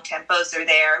 The long tempos are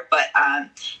there. But,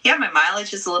 my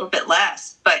mileage is a little bit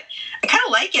less. But I kind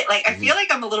of like it. Like, I feel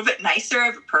like I'm a little bit nicer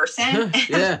of a person.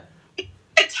 Yeah.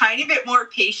 A tiny bit more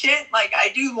patient. Like, I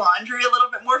do laundry a little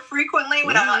bit more frequently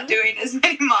when I'm not doing as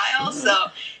many miles. So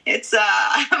it's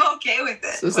I'm okay with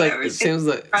it. So it's like it seems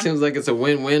like it's a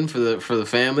win-win for the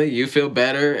family. You feel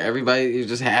better. Everybody is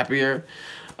just happier.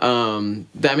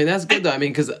 That's good though.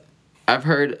 Because I've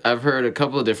heard a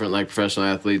couple of different like professional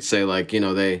athletes say like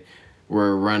they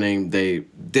were running, they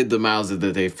did the miles that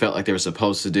they felt like they were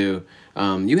supposed to do.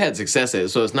 You had success at it,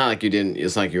 so it's not like you didn't.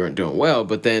 It's like you weren't doing well,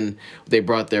 but then they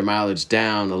brought their mileage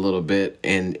down a little bit,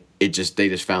 and they just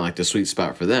found like the sweet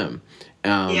spot for them.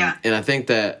 And I think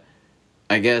that,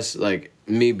 I guess like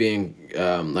me being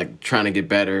like trying to get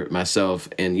better myself,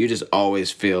 and you just always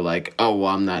feel like, oh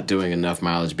well, I'm not doing enough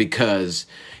mileage because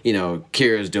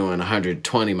Keira's doing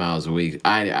 120 miles a week.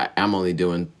 I'm only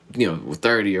doing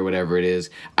 30 or whatever it is.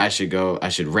 I should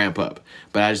ramp up,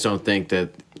 but I just don't think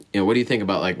that. What do you think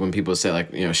about like when people say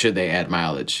like should they add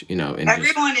mileage? And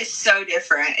everyone is so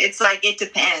different. It's like it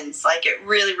depends. Like it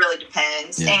really, really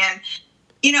depends. Yeah.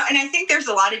 And I think there's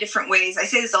a lot of different ways. I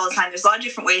say this all the time. There's a lot of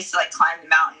different ways to like climb the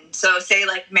mountain. So say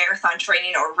like marathon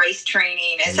training or race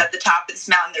training is at the top of this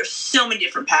mountain. There's so many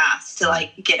different paths to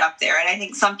like get up there. And I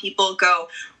think some people go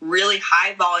really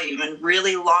high volume and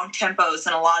really long tempos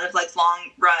and a lot of like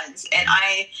long runs. And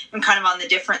I am kind of on the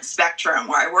different spectrum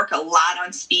where I work a lot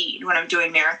on speed when I'm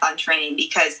doing marathon training,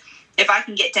 because if I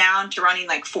can get down to running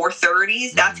like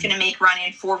 4:30s, that's going to make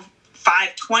running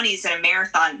 5:20s in a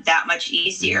marathon that much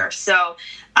easier. So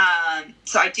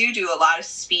I do a lot of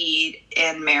speed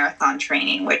in marathon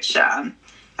training, which I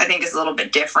think is a little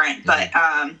bit different, but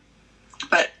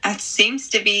it seems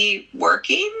to be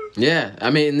working. Yeah,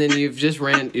 and then you just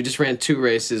ran 2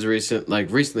 races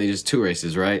recently, just 2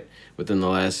 races, right? Within the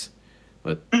last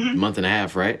month and a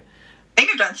half, right? I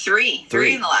think I've done 3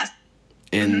 in the last.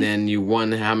 And then you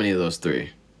won how many of those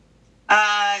 3?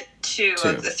 2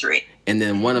 of the 3. And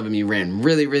then one of them you ran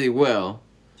really, really well,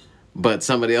 but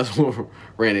somebody else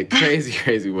ran it crazy,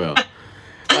 crazy well.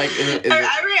 Like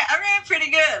I ran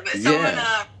pretty good, but someone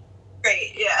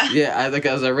great, yeah. Yeah,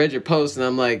 I read your post and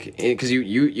I'm like, because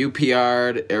you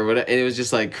PR'd or whatever, and it was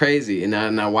just like crazy. And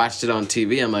I watched it on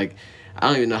TV. I'm like, I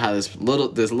don't even know how this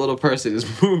little person is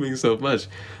moving so much.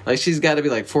 Like she's got to be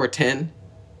like 4'10".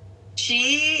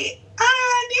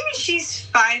 Maybe she's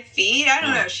 5 feet. I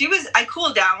don't know. I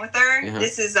cooled down with her. Uh-huh.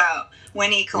 This is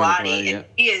Winnie Colati, and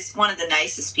she is one of the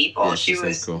nicest people. Yeah, she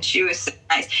was cool. She was so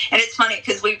nice. And it's funny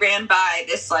because we ran by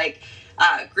this like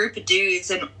group of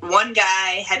dudes, and one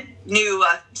guy knew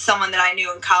someone that I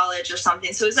knew in college or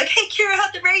something. So he was like, "Hey, Keira,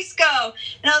 how'd the race go?"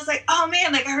 And I was like, "Oh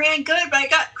man, like I ran good, but I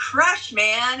got crushed,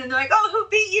 man." And they're like, "Oh, who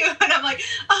beat you?" And I'm like,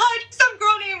 some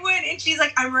girl named Win." And she's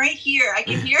like, "I'm right here. I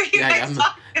can hear you guys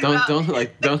talking about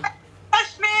don't.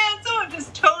 Gosh, man, someone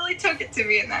just totally took it to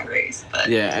me in that race. But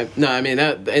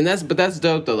that's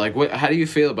dope though. Like, how do you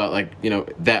feel about like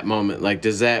that moment? Like,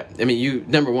 does that? You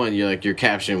number one, you're like your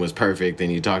caption was perfect,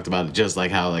 and you talked about it just like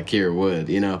how like Keira would,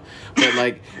 But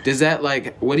like, does that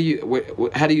like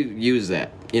how do you use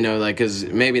that? Like, because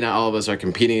maybe not all of us are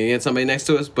competing against somebody next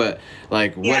to us, but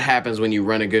like, what happens when you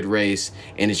run a good race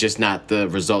and it's just not the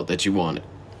result that you wanted?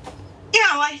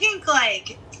 I think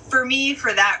like. For me,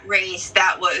 for that race,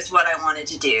 that was what I wanted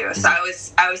to do. Mm-hmm. So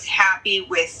I was happy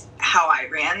with how I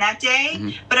ran that day.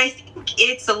 Mm-hmm. But I think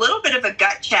it's a little bit of a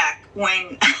gut check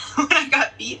when I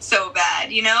got beat so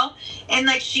bad, And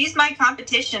like she's my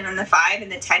competition in the 5 and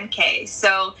the 10K.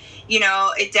 So,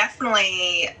 it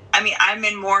definitely. I'm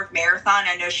in more of marathon.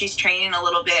 I know she's training a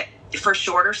little bit for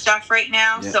shorter stuff right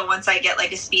now. Yeah. So once I get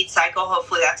like a speed cycle,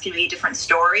 hopefully that's going to be a different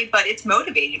story, but it's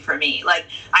motivating for me. Like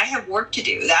I have work to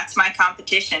do. That's my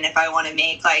competition if I want to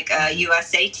make like a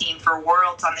USA team for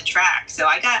Worlds on the track. So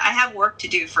I have work to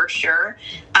do for sure.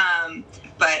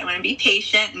 But I'm going to be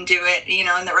patient and do it, in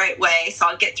the right way. So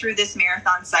I'll get through this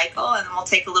marathon cycle and then we'll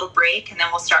take a little break and then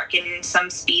we'll start getting some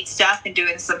speed stuff and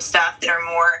doing some stuff that are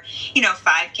more,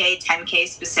 5K, 10K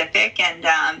specific. And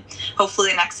hopefully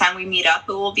the next time we meet up,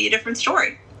 it will be a different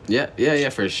story. Yeah,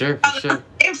 for sure.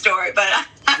 Same story, but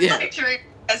I like to read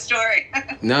a story.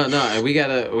 No, we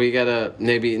gotta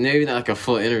maybe not like a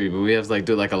full interview, but we have to like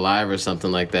do like a live or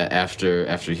something like that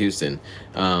after Houston,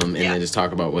 and then just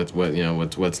talk about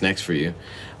what's next for you.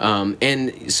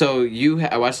 And so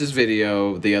I watched this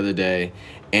video the other day,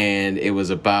 and it was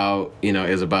about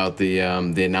the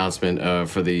announcement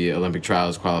for the Olympic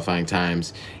trials qualifying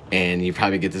times, and you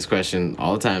probably get this question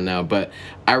all the time now, but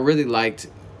I really liked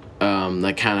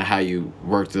like kind of how you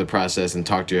worked through the process and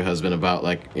talked to your husband about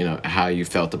like how you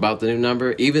felt about the new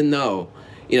number, even though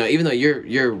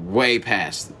you're way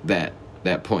past that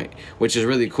point, which is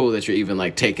really cool that you're even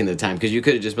like taking the time, because you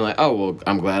could have just been like, oh well,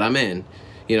 I'm glad I'm in.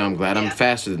 I'm glad I'm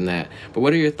faster than that. But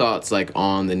what are your thoughts like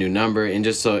on the new number? And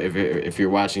just so if you're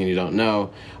watching and you don't know,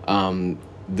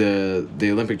 the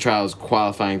Olympic trials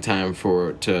qualifying time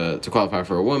to qualify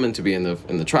for a woman to be in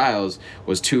the trials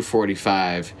was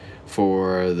 2:45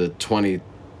 for the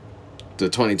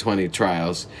 2020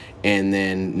 trials, and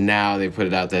then now they put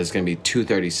it out that it's going to be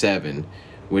 2:37,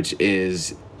 which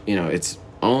is it's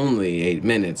only 8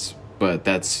 minutes, but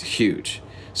that's huge.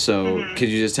 So could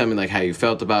you just tell me like how you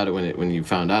felt about it when you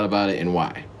found out about it, and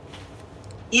why?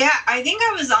 Yeah, I think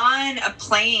I was on a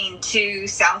plane to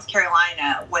South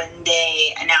Carolina when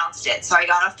they announced it. So I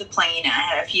got off the plane and I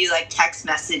had a few like text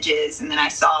messages, and then I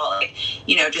saw like,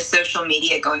 just social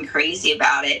media going crazy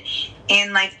about it.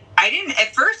 And like,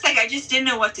 at first, like I just didn't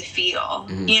know what to feel,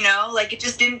 like it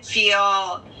just didn't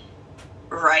feel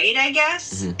right, I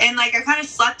guess. And like, I kind of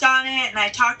slept on it, and I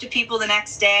talked to people the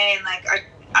next day, and like,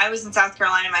 I was in South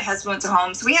Carolina, my husband went to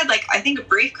home. So we had like, I think a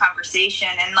brief conversation,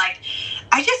 and like,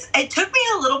 it took me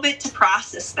a little bit to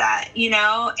process that,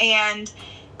 and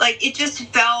like, it just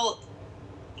felt,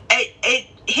 it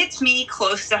hits me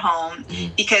close to home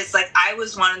because like, I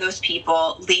was one of those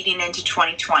people leading into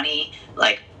 2020,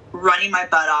 like running my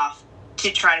butt off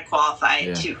to try to qualify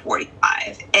at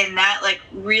 2:45. And that like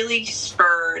really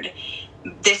spurred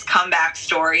this comeback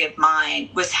story of mine,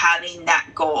 was having that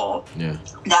goal.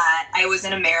 That I was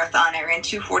in a marathon, I ran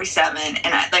 2:47,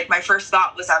 and I like, my first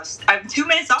thought was I'm 2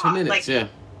 minutes off. 2 minutes, like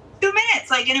 2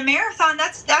 minutes, like in a marathon,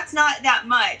 that's not that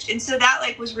much. And so that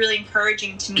like was really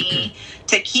encouraging to me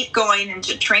to keep going and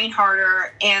to train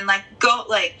harder, and like go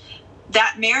like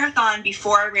that marathon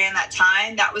before I ran that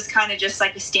time, that was kind of just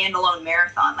like a standalone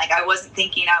marathon. Like I wasn't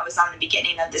thinking I was on the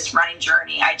beginning of this running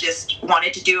journey. I just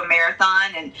wanted to do a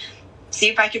marathon and see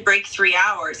if I could break 3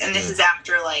 hours. And this is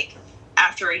after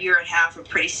a year and a half of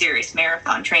pretty serious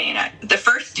marathon training. The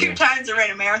first two times I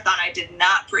ran a marathon, I did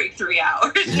not break 3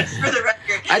 hours, just for the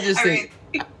record. I think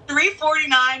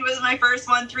 3:49 was my first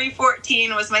one,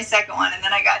 3:14 was my second one, and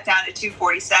then I got down to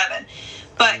 2:47.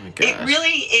 But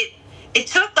it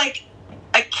took like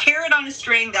a carrot on a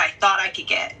string that I thought I could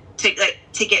get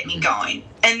to get me going.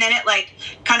 And then it like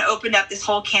kind of opened up this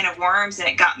whole can of worms, and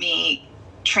it got me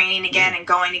training again and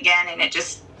going again, and it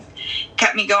just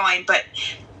kept me going. But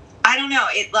I don't know,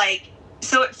 it like,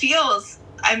 so it feels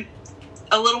I'm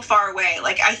a little far away.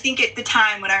 Like I think at the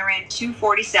time when I ran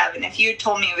 2:47, if you had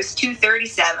told me it was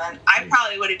 2:37, I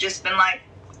probably would have just been like,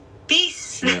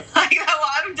 peace. Like, well,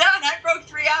 I'm done, I broke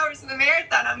 3 hours in the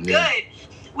marathon, I'm good.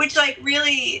 Which like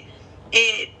really,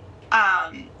 it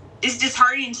is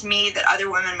disheartening to me that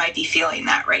other women might be feeling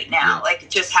that right now, like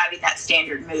just having that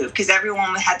standard move, because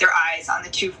everyone had their eyes on the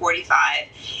 2:45.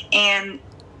 And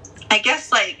I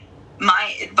guess like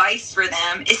my advice for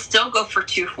them is still go for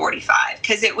 2:45,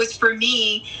 because it was, for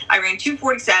me, I ran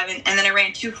 2:47 and then I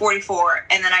ran 2:44,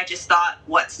 and then I just thought,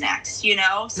 what's next,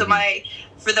 so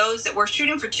for those that were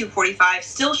shooting for 2:45,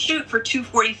 still shoot for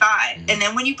 2:45. And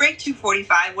then when you break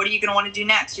 2:45, what are you going to want to do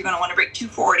next? You're going to want to break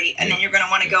 2:40, and then you're going to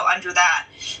want to go under that.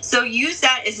 So use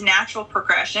that as natural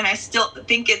progression. I still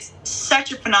think it's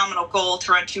such a phenomenal goal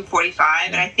to run 2:45.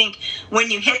 And I think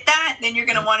when you hit that, then you're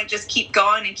going to want to just keep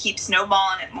going and keep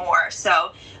snowballing it more.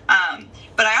 So,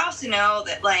 but I also know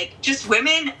that like, just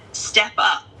women step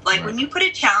up. Like when you put a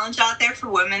challenge out there for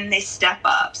women, they step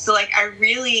up. So like, I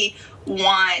really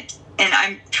want, and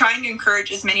I'm trying to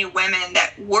encourage as many women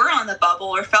that were on the bubble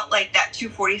or felt like that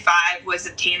 2:45 was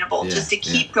obtainable, just to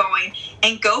keep going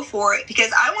and go for it,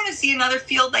 because I want to see another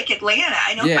field like Atlanta.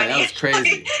 I know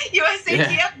financially, USATF,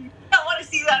 I don't want to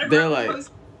see that. They're like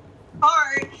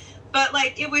hard, but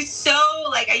like it was so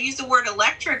like, I use the word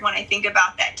electric when I think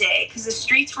about that day, because the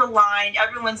streets were lined,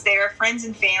 everyone's there, friends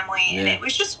and family, and it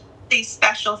was just a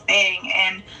special thing.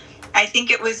 And I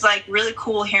think it was like really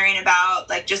cool hearing about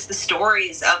like just the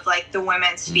stories of like the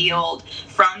women's field,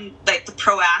 from like the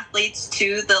pro athletes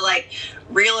to the like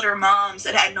realtor moms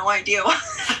that had no idea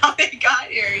how they got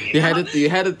here. You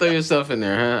had to throw yourself in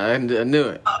there, huh? I knew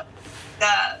it.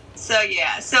 So So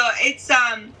yeah, so it's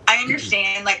I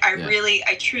understand. Like I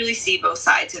truly see both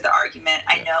sides of the argument.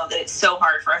 I know that it's so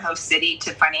hard for a host city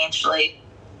to financially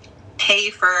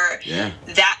pay for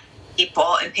that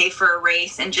people and pay for a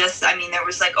race, and just there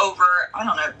was like over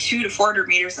 200 to 400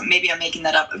 meters. Maybe I'm making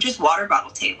that up of just water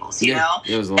bottle tables. You know,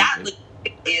 that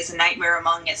is a nightmare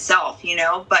among itself. You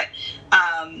know, but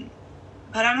I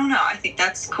don't know. I think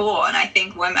that's cool, and I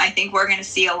think we're going to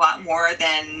see a lot more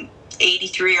than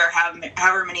 83 or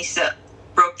however many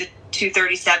broke the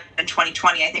 237 in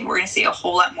 2020. I think we're going to see a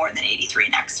whole lot more than 83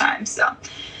 next time. So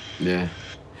yeah,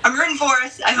 I'm rooting for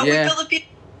us. I hope we build a people.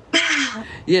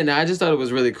 Yeah, no, I just thought it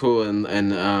was really cool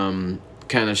and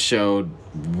kind of showed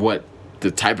what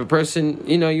the type of person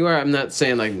you are. I'm not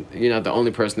saying like you're not the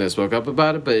only person that spoke up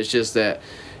about it, but it's just that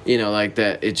like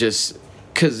that it just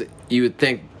because you would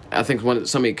think. I think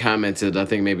somebody commented, I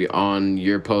think maybe on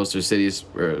your post or Sidious,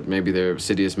 or maybe their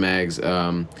Sidious Mag's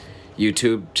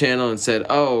YouTube channel, and said,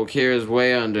 "Oh, Keira's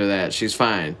way under that. She's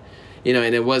fine,"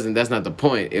 and it wasn't. That's not the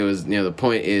point. It was, the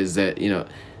point is that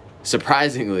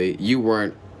surprisingly, you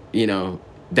weren't.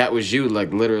 That was you,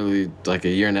 like literally, like a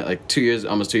year and like 2 years,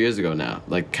 almost 2 years ago now.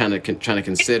 Like kind of trying to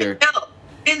consider.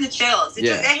 In the chills. It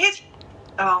hits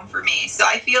for me, so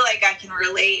I feel like I can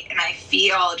relate, and I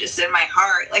feel just in my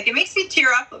heart, like it makes me tear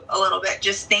up a little bit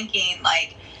just thinking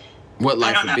like what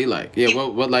life would be like. Yeah,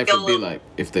 what life would be like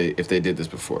if they did this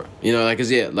before. Like,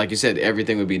 cause like you said,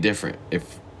 everything would be different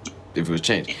if it was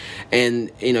changed.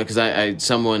 And because I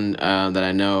someone that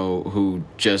I know who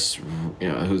just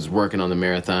who's working on the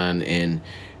marathon, and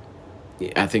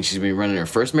I think she's been running her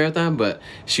first marathon, but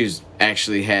she's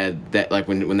actually had that, like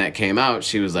when that came out,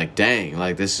 she was like, dang,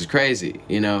 like this is crazy,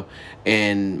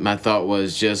 and my thought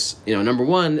was just, number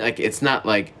one, like it's not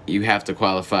like you have to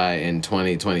qualify in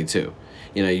 2022.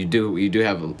 You do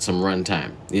have some run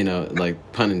time,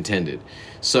 like pun intended.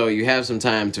 So you have some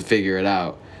time to figure it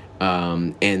out.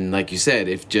 And like you said,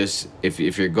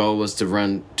 if your goal was to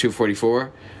run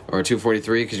 244 or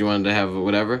 243 because you wanted to have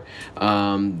whatever,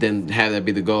 then have that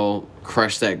be the goal,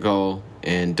 crush that goal,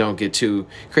 and don't get too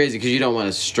crazy because you don't want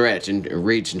to stretch and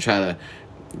reach and try to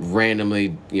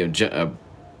randomly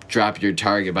drop your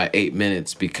target by 8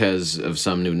 minutes because of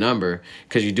some new number,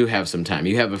 because you do have some time.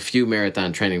 You have a few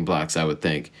marathon training blocks, I would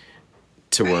think,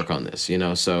 to work on this,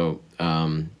 so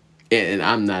and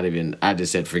I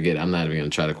just said forget it. I'm not even going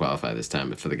to try to qualify this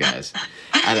time for the guys.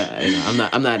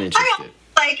 I'm not interested.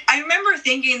 I remember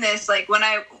thinking this, like when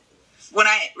I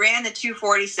ran the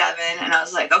 247, and I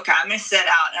was like, okay, I'm going to set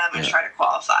out and I'm going to try to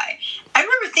qualify. I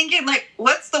remember thinking, like,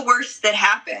 what's the worst that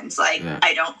happens? Like,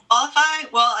 I don't qualify?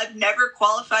 Well, I've never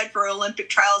qualified for Olympic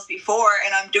trials before,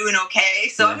 and I'm doing okay.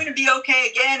 So I'm going to be okay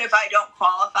again if I don't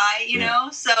qualify, you know?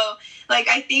 So, like,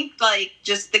 I think, like,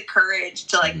 just the courage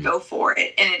to, like, go for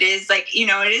it. And it is, like,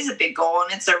 it is a big goal,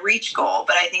 and it's a reach goal.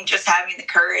 But I think just having the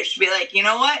courage to be like, you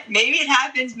know what? Maybe it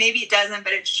happens, maybe it doesn't,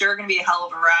 but it's sure going to be a hell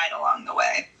of a ride along the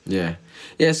way. Yeah.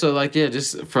 Yeah, so, like,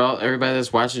 just for everybody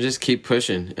that's watching, just keep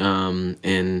pushing.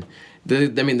 And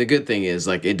the good thing is,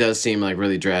 like, it does seem like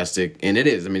really drastic, and it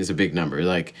is. I mean, it's a big number.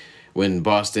 Like, when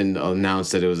Boston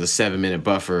announced that it was a 7-minute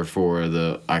buffer for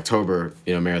the October,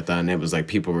 marathon, it was like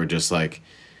people were just like,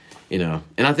 and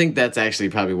I think that's actually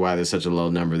probably why there's such a low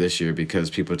number this year, because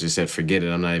people just said, forget it,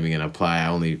 I'm not even going to apply. I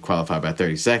only qualify by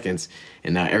 30 seconds,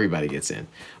 and now everybody gets in.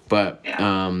 But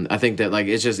I think that, like,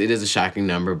 it is a shocking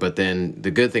number, but then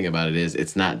the good thing about it is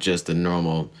it's not just the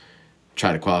normal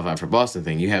try to qualify for Boston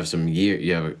thing. You have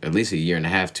you have at least a year and a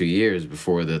half, 2 years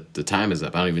before the time is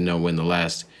up. I don't even know when the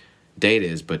last date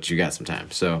is, but you got some time.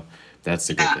 So that's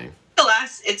the good thing.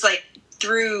 It's like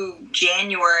through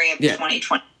January of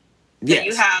 2020. Yeah. So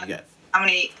you have how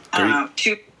many? I don't know,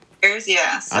 2 years.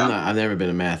 Yeah. So. I've never been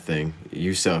a math thing.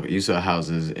 You sell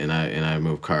houses, and I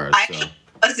move cars.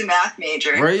 I was a math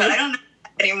major, but I don't know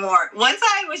anymore. Once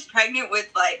I was pregnant with,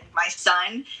 like, my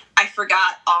son, I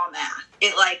forgot all math.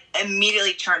 It, like,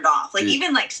 immediately turned off. Like,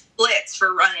 even, like, splits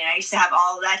for running, I used to have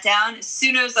all of that down as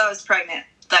soon as I was pregnant.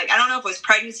 Like, I don't know if it was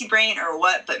pregnancy brain or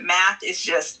what, but math is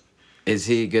just... Is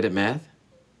he good at math?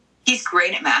 He's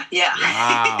great at math, yeah.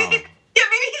 Wow. Yeah, maybe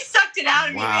he sucked it out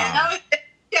of me, man.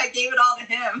 I gave it all to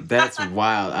him. That's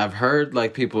wild. I've heard,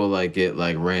 like, people, like, get,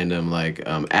 like, random, like,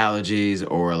 allergies,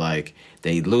 or, like,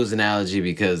 they lose an allergy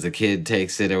because the kid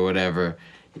takes it or whatever.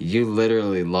 You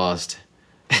literally lost...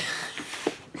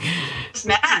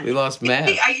 math. We lost math.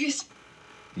 You used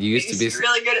to be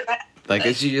really good at math.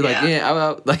 Like, you're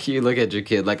like, like, you look at your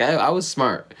kid, like, I was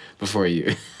smart before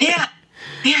you. Yeah.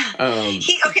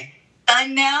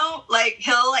 And now, like,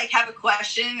 he'll, like, have a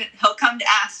question, he'll come to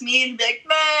ask me and be like,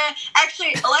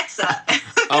 actually, Alexa.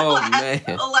 Oh, man.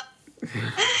 He'll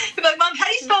be like, Mom, how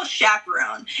do you spell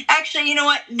chaperone. Actually, you know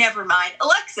what? Never mind.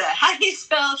 Alexa, how do you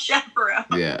spell chaperone?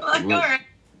 Yeah. Like, all right.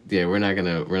 Yeah, we're not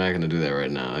gonna do that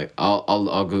right now. Like,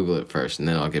 I'll Google it first, and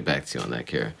then I'll get back to you on that,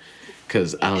 Keira,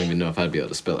 because I don't even know if I'd be able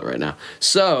to spell it right now.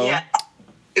 So yeah,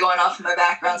 going off in my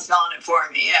background, spelling it for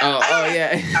me. Yeah. Oh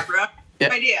yeah. Chaperone. Yeah.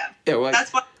 No idea. Yeah. What?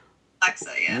 That's why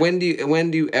Alexa. Yeah. When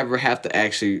do you ever have to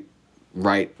actually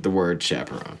write the word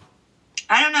chaperone?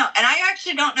 I don't know, and I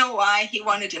actually don't know why he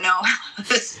wanted to know how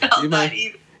to spell that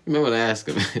either. You might want to ask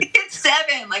him. It's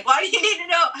 7. Like, why do you need to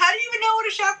know? How do you even know what a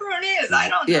chaperone is? I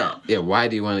don't know. Yeah. Why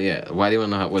do you want to? Yeah. Why do you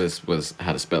want to know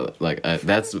how to spell it? Like,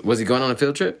 was he going on a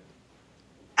field trip?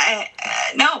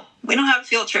 No, we don't have a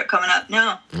field trip coming up.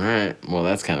 No. All right. Well,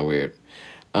 that's kind of weird.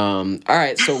 All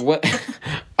right. So what?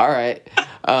 All right.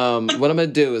 What I'm gonna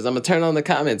do is I'm gonna turn on the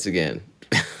comments again.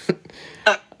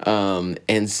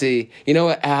 And see, you know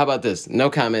what? How about this? No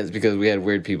comments because we had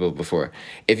weird people before.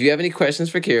 If you have any questions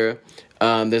for Keira,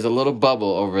 there's a little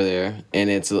bubble over there, and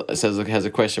it says it has a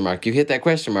question mark. You hit that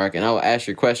question mark, and I will ask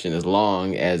your question as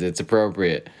long as it's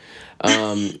appropriate.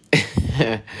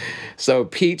 So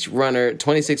Peach Runner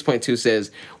 26.2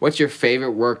 says, "What's your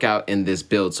favorite workout in this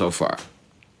build so far?"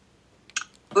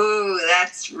 Ooh,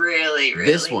 that's really,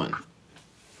 really this one.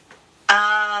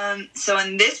 So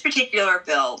in this particular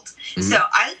build, so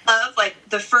I love like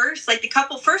the first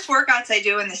workouts I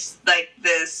do in this like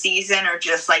the season are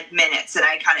just like minutes, and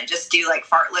I kind of just do like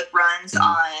fartlek runs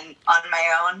on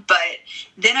my own. But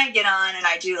then I get on and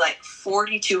I do like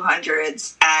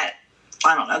 4,200s at,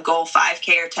 I don't know, goal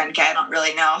 5K or 10K. I don't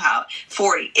really know how.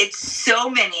 40. It's so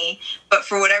many, but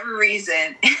for whatever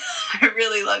reason, I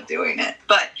really love doing it.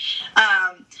 But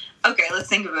okay, let's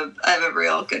think of a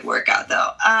real good workout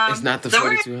though. It's not the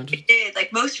 4,200.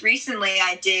 Like most recently,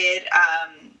 I did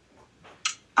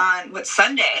on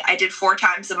Sunday. I did 4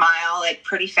 times a mile, like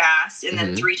pretty fast, and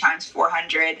then 3 times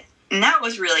 400. And that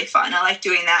was really fun. I like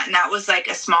doing that. And that was like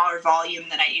a smaller volume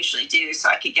than I usually do, so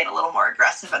I could get a little more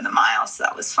aggressive in the mile. So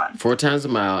that was fun. 4 times a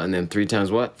mile and then 3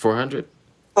 times what? 400?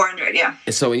 400, yeah.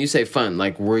 And so when you say fun,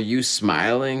 like, were you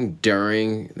smiling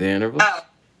during the interval? Oh,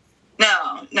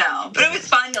 no. But it was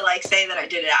fun to like say that I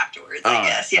did it afterwards, I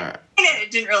guess. Yeah. Right.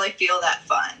 It didn't really feel that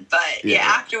fun. But yeah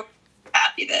afterwards, I'm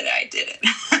happy that I did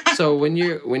it. So when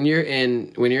you're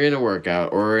in a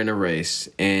workout or in a race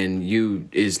and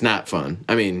it's not fun.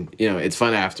 I mean, it's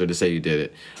fun after to say you did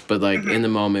it, but like in the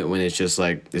moment when it's just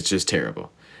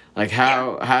terrible. Like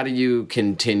how do you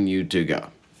continue to go?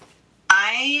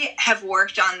 I have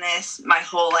worked on this my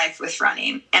whole life with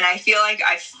running, and I feel like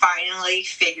I finally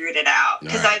figured it out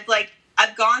because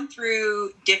I've gone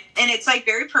through, and it's like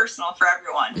very personal for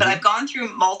everyone, but I've gone through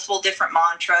multiple different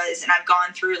mantras, and I've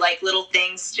gone through like little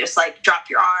things, just like drop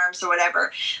your arms or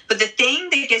whatever. But the thing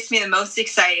that gets me the most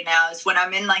excited now is when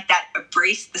I'm in like that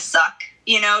embrace the suck,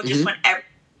 just when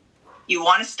you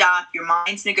want to stop, your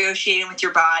mind's negotiating with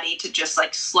your body to just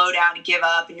like slow down and give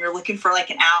up, and you're looking for like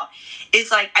an out. It's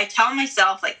like I tell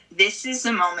myself, like, this is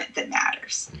the moment that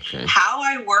matters. Okay. How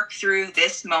I work through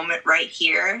this moment right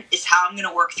here is how I'm going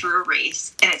to work through a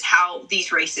race, and it's how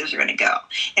these races are going to go.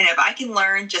 And if I can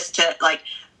learn just to like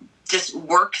just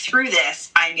work through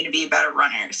this, I'm going to be a better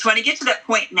runner. So when I get to that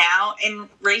point now in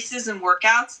races and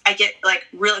workouts, I get like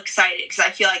real excited because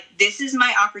I feel like this is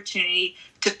my opportunity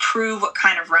to prove what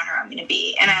kind of runner I'm going to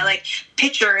be. And I like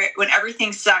picture it when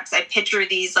everything sucks. I picture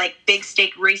these like big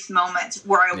stake race moments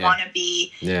where I want to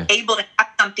be able to have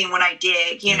something when I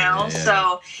dig, you know?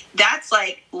 So that's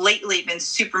like lately been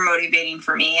super motivating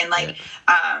for me. And like,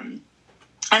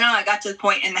 I know I got to the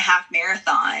point in the half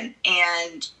marathon,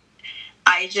 and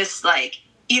I just like,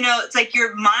 it's like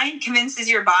your mind convinces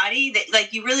your body that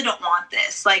like you really don't want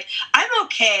this. Like, I'm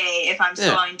okay if I'm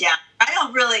slowing down.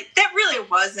 That really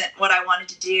wasn't what I wanted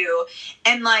to do.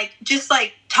 And like, just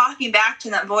like talking back to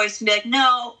that voice and be like,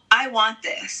 no, I want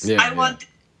this. I want this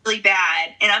really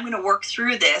bad, and I'm going to work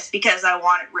through this because I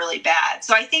want it really bad.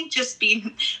 So I think just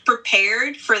being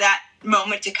prepared for that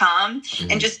moment to come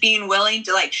and just being willing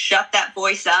to like shut that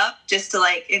voice up just to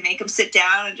like and make them sit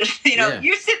down and just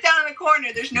you sit down in the corner,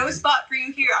 there's no spot for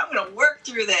you here, I'm gonna work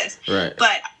through this, right?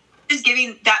 But just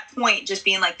giving that point, just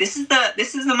being like, this is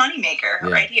the money maker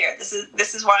right here, this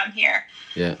is why I'm here.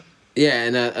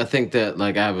 And I think that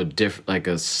like I have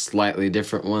a slightly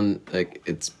different one. Like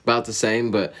it's about the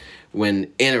same, but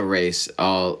when in a race,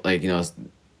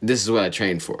 this is what I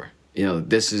trained for.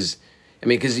 This is,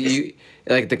 because you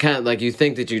like the kind of like you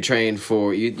think that you train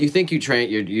for you think you train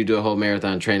you do a whole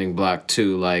marathon training block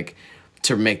to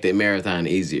make the marathon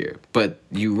easier, but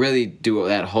you really do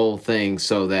that whole thing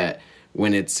so that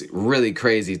when it's really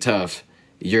crazy tough,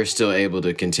 you're still able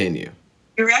to continue.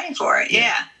 You're ready for it.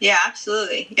 Yeah,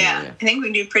 absolutely. Yeah. I think we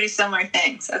can do pretty similar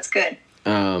things. That's good.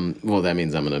 Well, that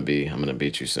means I'm gonna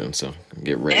beat you soon. So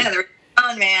get ready. Yeah, they're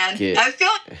fun, man. I feel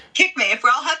like kick me if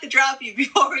I'll have to drop you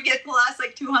before we get the last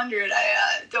like 200.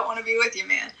 I don't want to be with you,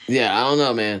 man. Yeah, I don't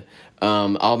know, man.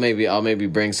 I'll maybe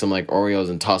bring some like Oreos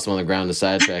and toss them on the ground to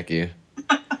sidetrack you.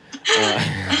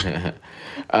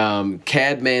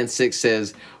 Cadman6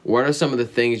 says, "What are some of the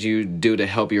things you do to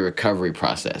help your recovery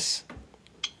process?"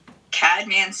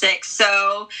 Cadman6.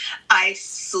 So I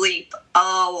sleep a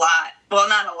lot. Well,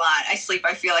 not a lot. I sleep,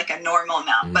 I feel like, a normal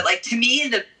amount. But like to me,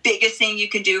 the biggest thing you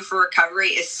can do for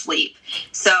recovery is sleep.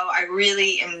 So I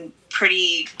really am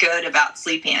pretty good about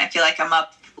sleeping. I feel like I'm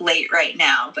up late right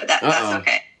now, but that's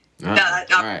okay. All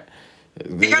right.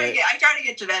 I try to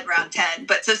get to bed around 10.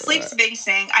 But so sleep's the biggest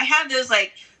thing. I have those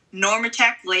like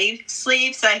Normatec lay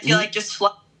sleeves, so I feel like just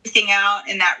flush everything out,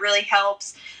 and that really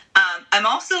helps. I'm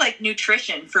also like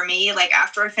nutrition for me, like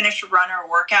after I finish a run or a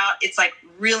workout, it's like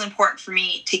real important for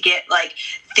me to get like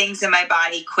things in my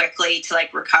body quickly to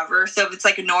like recover. So if it's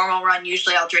like a normal run,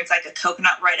 usually I'll drink like a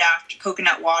coconut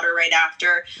water right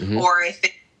after, or if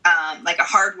it's like a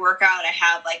hard workout, I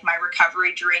have like my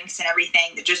recovery drinks and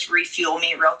everything that just refuel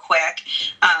me real quick.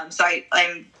 So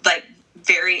I'm like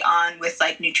very on with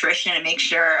like nutrition and make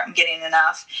sure I'm getting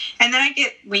enough. And then I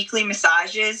get weekly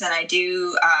massages, and I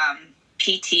do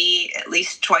PT at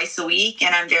least twice a week,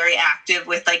 and I'm very active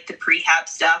with like the prehab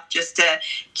stuff just to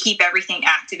keep everything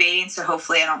activating. So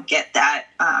hopefully I don't get that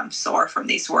sore from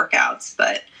these workouts.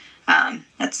 But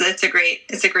it's a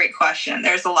great question.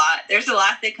 There's a lot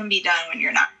that can be done when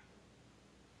you're not.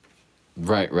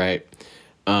 Right.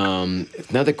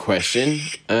 Another question.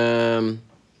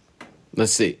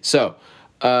 Let's see. So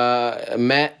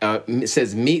Matt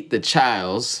says, "Meet the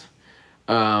Childs."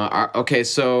 Okay,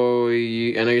 so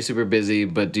I know you're super busy,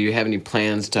 but do you have any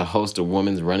plans to host a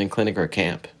women's running clinic or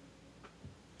camp?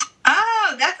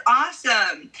 Oh, that's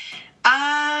awesome.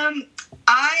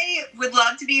 I would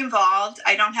love to be involved.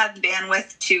 I don't have the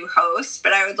bandwidth to host,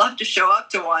 but I would love to show up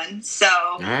to one. So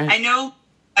I know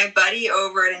my buddy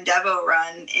over at Endeavo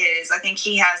Run I think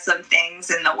he has some things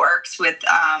in the works with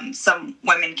some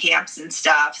women camps and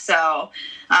stuff. So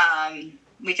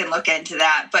we can look into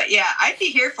that. But yeah, I'd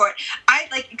be here for it. I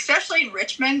like, especially in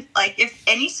Richmond, like if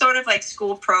any sort of like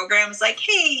school program is like,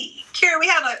 hey, Keira, we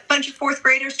have a bunch of fourth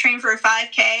graders training for a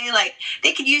 5K. Like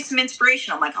they could use some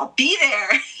inspiration. I'm like, I'll be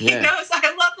there. Yeah. You know, so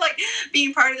I love like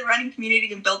being part of the running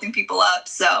community and building people up.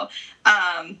 So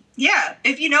yeah,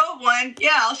 if you know of one,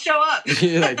 yeah, I'll show up.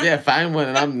 You're like, yeah, find one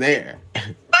and I'm there.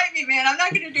 Fight me, man. I'm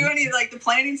not going to do any like the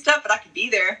planning stuff, but I can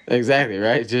be there. Exactly,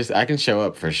 right? Just I can show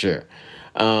up for sure.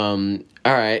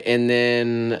 All right, and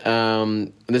then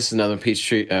this is another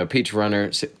Peach Runner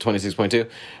 26.2.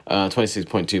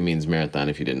 26.2 means marathon.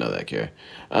 If you didn't know that, Keira.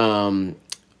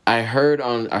 I heard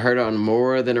on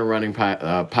More Than a Running pod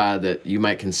that you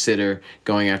might consider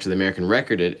going after the American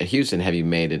record at Houston. Have you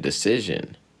made a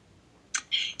decision?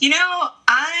 You know,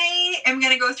 I am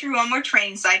going to go through one more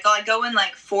training cycle. I go in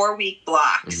like 4-week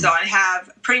blocks. So I have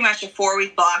pretty much a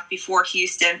 4-week block before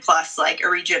Houston plus like a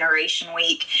regeneration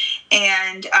week.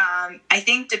 And I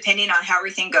think depending on how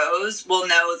everything goes, we'll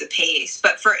know the pace.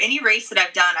 But for any race that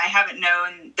I've done, I haven't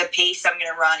known the pace I'm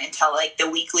going to run until like the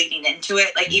week leading into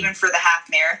it. Like even for the half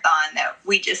marathon that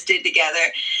we just did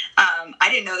together, I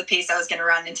didn't know the pace I was going to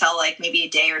run until like maybe a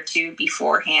day or two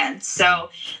beforehand. So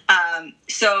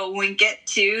when we get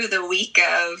to the week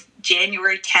of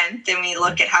January 10th and we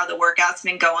look at how the workout's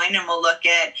been going, and we'll look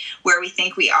at where we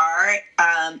think we are.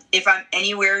 If I'm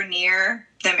anywhere near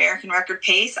the American record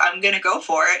pace, I'm going to go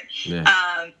for it.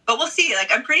 Yeah. But we'll see.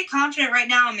 Like, I'm pretty confident right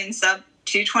now. I'm in sub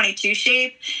 222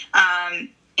 shape. And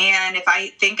if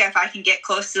I can get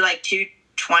close to like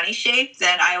 220 shape,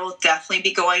 then I will definitely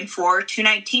be going for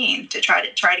 219 to try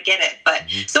to get it. But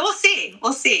so we'll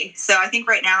see. So I think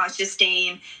right now it's just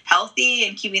staying healthy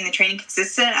and keeping the training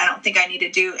consistent. I don't think I need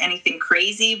to do anything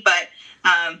crazy, but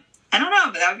I don't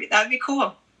know. But that'd be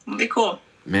cool. It'd be cool.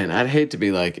 Man, I'd hate to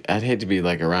be like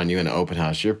around you in an open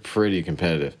house. You're pretty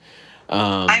competitive.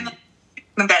 I'm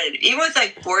competitive, even with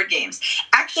like board games.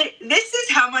 Actually, this is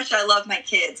how much I love my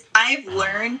kids. I've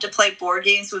learned to play board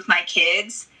games with my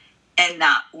kids and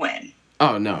not win.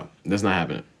 Oh no, that's not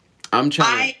happening.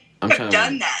 I have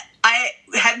done that. I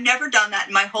have never done that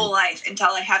in my whole life until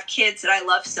I have kids that I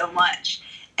love so much,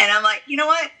 and I'm like, you know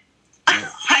what?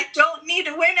 I don't need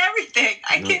to win everything.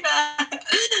 I can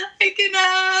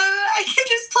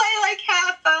just play like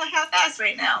half-ass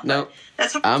right now. No,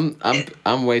 that's what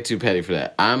I'm way too petty for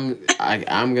that. I'm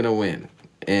gonna win,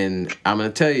 and I'm gonna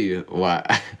tell you why.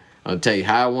 I'm gonna tell you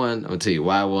how I won. I'm gonna tell you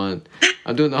why I won.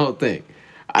 I'm doing the whole thing.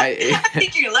 I I'm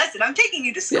teaching you a lesson. I'm taking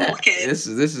you to school, kid. This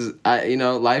is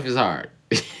life is hard.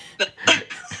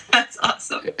 That's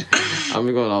awesome.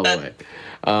 I'm going all the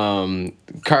way.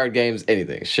 Card games,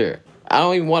 anything, sure. I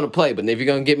don't even want to play, but if you're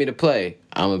gonna get me to play,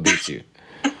 I'm gonna beat you.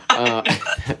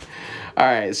 All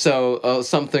right, so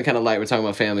something kind of light. We're talking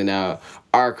about family now.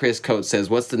 Our Chris Coates says,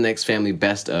 "What's the next family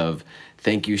best of?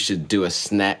 Think you should do You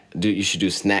should do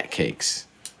snack cakes."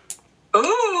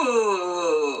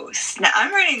 Ooh,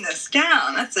 I'm writing this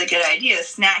down. That's a good idea.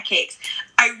 Snack cakes.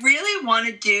 I really want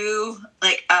to do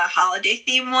like a holiday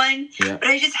theme one, but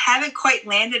I just haven't quite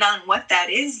landed on what that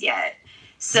is yet.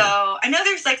 So I know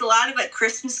there's like a lot of like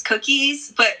Christmas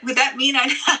cookies, but would that mean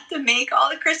I'd have to make all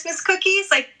the Christmas cookies?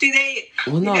 Like, do they?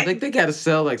 Well, no, I think they got to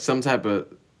sell like some type of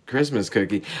Christmas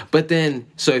cookie. But then,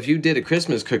 so if you did a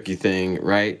Christmas cookie thing,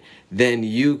 right, then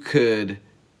you could.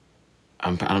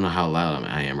 I don't know how loud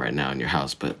I am right now in your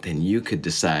house, but then you could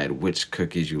decide which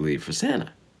cookies you leave for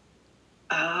Santa.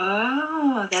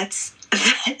 Oh, that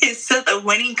is so. The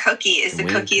winning cookie is the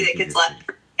cookie that gets left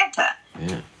for Santa.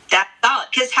 Yeah. That's solid.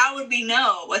 Because how would we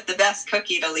know what the best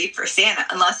cookie to leave for Santa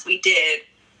unless we did?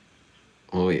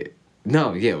 Well,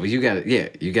 no, yeah. Well, you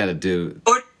gotta do.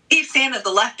 Or leave Santa the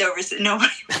leftovers that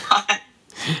nobody wants.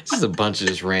 Just a bunch of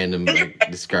just random like,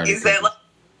 discarded cookies.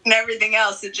 And everything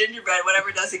else, the gingerbread,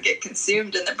 whatever doesn't get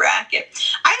consumed in the bracket.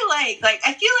 I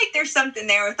I feel like there's something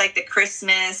there with like the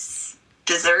Christmas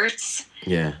desserts.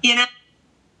 Yeah. You know?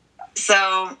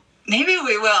 So maybe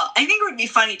we will. I think it would be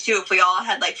funny too if we all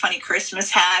had like funny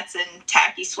Christmas hats and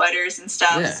tacky sweaters and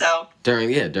stuff. Yeah. So during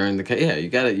the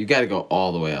you gotta go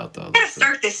all the way out though. We gotta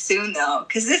start this soon though,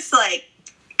 because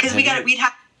we'd have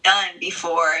it done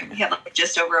before we have like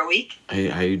just over a week.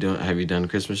 Are you doing? Have you done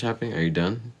Christmas shopping? Are you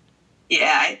done?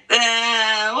 Yeah,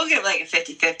 we'll give it like a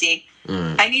 50-50.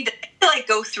 Right. I need to like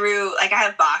go through, like I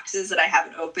have boxes that I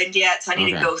haven't opened yet, so I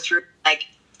need to go through, like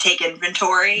take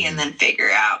inventory and then figure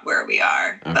out where we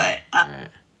are. Okay. But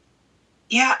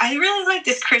yeah, I really like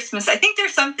this Christmas. I think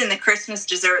there's something, the Christmas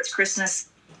desserts,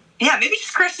 maybe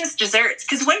just Christmas desserts,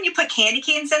 because wouldn't you put candy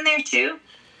canes in there too?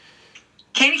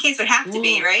 Candy canes would have to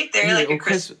be, right? They're like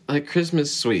like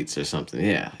Christmas sweets or something.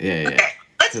 Yeah. Okay.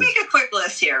 Let's make a quick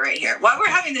list here, right here. While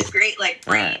we're having this great like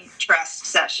brain trust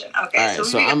session. Okay. All right.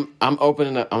 So I'm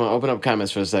opening up. I'm gonna open up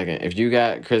comments for a second. If you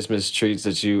got Christmas treats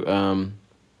that you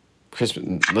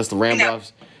Christmas, let's the ramble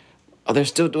offs. Oh, they're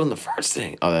still doing the first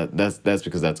thing. Oh, that's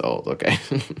because that's old. Okay.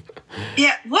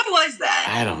 Yeah. What was that?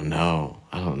 I don't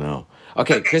know.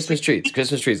 Okay, Christmas treats,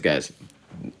 guys.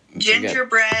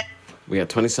 Gingerbread. We got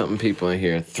 20-something people in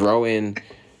here. Throw in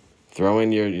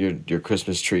your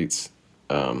Christmas treats.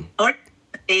 Or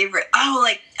favorite?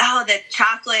 The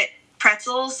chocolate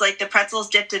pretzels, like the pretzels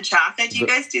dipped in chocolate. Do you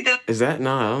guys do those? Is that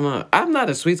no? I don't know. I'm not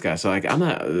a sweets guy, so like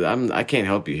I can't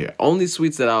help you here. Only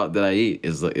sweets that I eat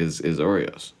is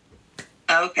Oreos.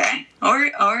 Okay,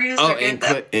 Oreos are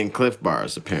good. And Cliff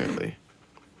Bars apparently.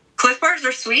 Cliff Bars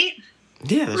are sweet.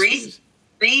 Yeah, Reese's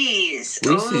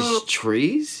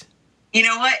trees. You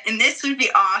know what? And this would be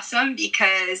awesome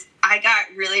because I got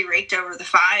really raked over the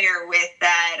fire with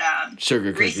that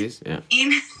sugar cookies. Yeah. In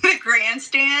the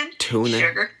grandstand. Tuna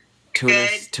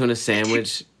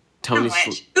sandwich. Tony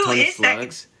Slugs. Tony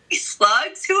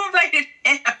Slugs? Who invited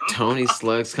him? Tony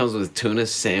Slugs comes with tuna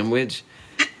sandwich.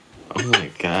 Oh my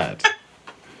god.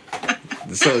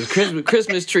 So it's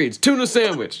Christmas treats, tuna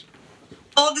sandwich.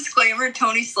 Full disclaimer: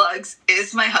 Tony Slugs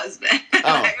is my husband. Oh,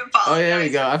 I apologize. there we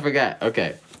go. I forgot.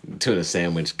 Okay. Tuna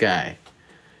sandwich guy.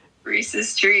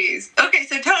 Reese's Trees. Okay,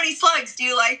 so Tony Slugs, do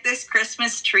you like this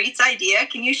Christmas treats idea?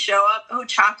 Can you show up? Oh,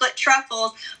 chocolate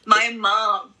truffles. My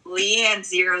mom,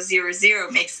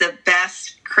 Leanne000, makes the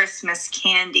best Christmas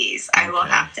candies. Okay. I will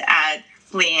have to add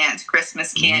Leanne's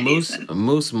Christmas candies.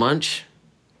 Moose Munch.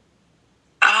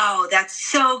 Oh, that's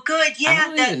so good. Yeah,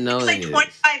 I don't even know there's like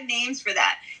 25 names for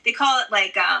that. They call it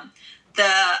like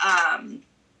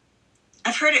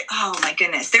I've heard it. Oh my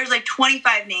goodness, there's like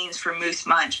 25 names for Moose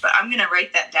Munch, but I'm gonna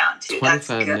write that down too. 25.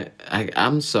 That's good.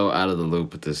 I'm so out of the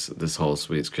loop with this whole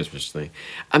sweets Christmas thing.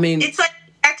 I mean, it's like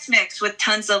X-Mix with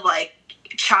tons of like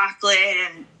chocolate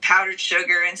and powdered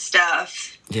sugar and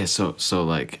stuff. Yeah. So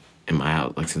like, am I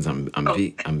out? Like, since I'm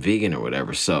vegan or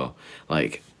whatever. So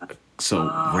like.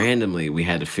 Randomly, we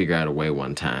had to figure out a way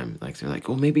one time. Like, they're like,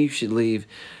 well, maybe you should leave,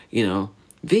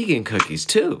 vegan cookies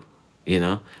too,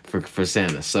 for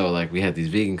Santa. So, like, we had these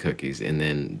vegan cookies, and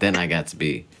then I got to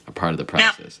be a part of the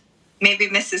process. No, maybe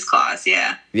Mrs. Claus,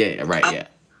 yeah. Yeah, right, yeah.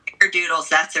 Doodles,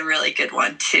 that's a really good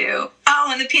one too. Oh,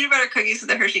 and the peanut butter cookies with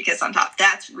the Hershey Kiss on top.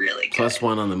 That's really good.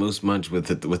 +1 on the Moose Munch with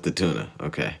the tuna.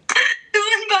 Okay. Who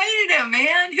invited him,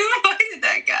 man? Who invited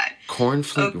that guy?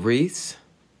 Cornflake wreaths?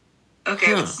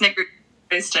 Okay, with Snickers.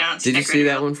 Did you see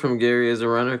that one from Gary as a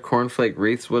runner? Cornflake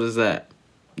wreaths. What is that?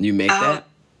 You make that?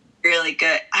 Really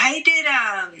good. I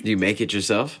did. Do you make it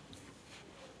yourself?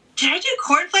 Did I do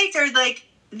cornflakes or like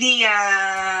the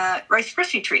Rice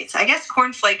Krispie treats? I guess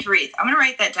cornflake wreath. I'm gonna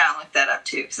write that down. Look that up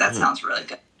too because that sounds really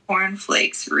good.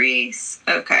 Cornflakes wreaths.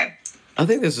 Okay. I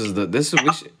think this is.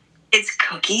 It's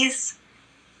cookies.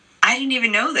 I didn't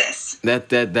even know this.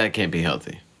 That can't be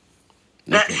healthy.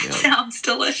 That sounds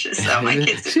delicious, though. My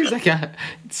kids. She's like, it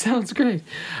sounds great.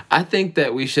 I think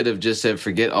that we should have just said,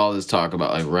 forget all this talk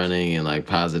about like running and like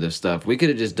positive stuff. We could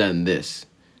have just done this.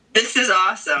 This is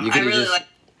awesome. I really like.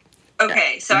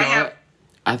 Okay, so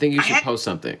I think you should post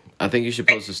something. I think you should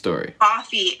post a story.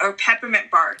 Coffee or peppermint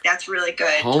bark. That's really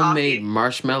good. Homemade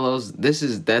marshmallows.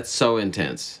 That's so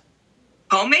intense.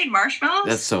 Homemade marshmallows?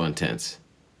 That's so intense.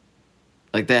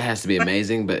 Like that has to be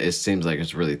amazing, but it seems like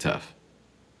it's really tough.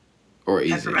 Or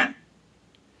easy. Peppermint.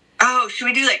 Oh, should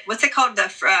we do like, what's it called? The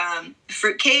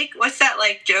fruit cake? What's that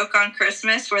like joke on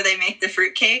Christmas where they make the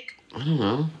fruit cake? I don't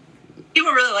know.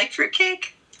 People really like fruit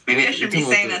cake? Maybe I should be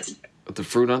saying that. With the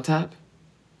fruit on top?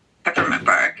 Peppermint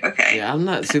bark. Okay. Yeah, I'm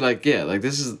not. See, like, like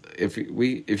this is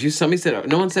somebody said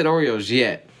no one said Oreos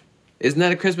yet. Isn't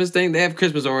that a Christmas thing? They have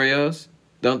Christmas Oreos,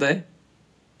 don't they?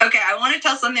 Okay, I want to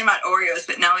tell something about Oreos,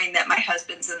 but knowing that my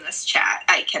husband's in this chat,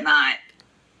 I cannot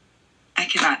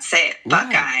say it. Wow.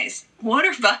 Buckeyes. What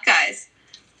are Buckeyes?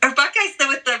 Are Buckeyes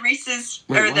with the Reese's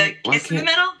the kiss in the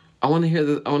middle? I want to hear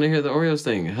the Oreos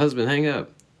thing. Husband, hang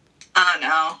up. Oh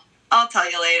no, I'll tell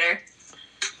you later.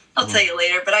 Tell you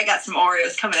later, but I got some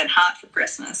Oreos coming in hot for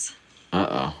Christmas.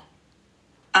 Uh-oh.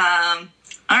 All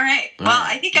right. Well,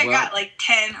 I think I got like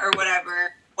 10 or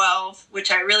whatever, 12,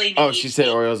 which I really need. Oh, she said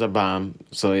Oreos are bomb.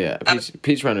 So yeah,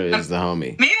 Peach Runner is the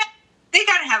homie. Maybe they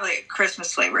gotta have like a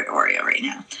Christmas flavored Oreo right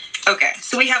now. Okay,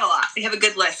 so we have a lot. We have a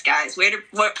good list, guys. Way to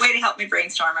help me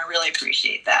brainstorm. I really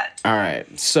appreciate that. All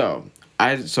right. So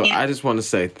I just want to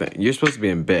say you're supposed to be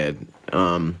in bed.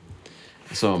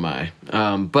 So am I.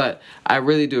 But I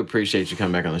really do appreciate you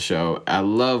coming back on the show. I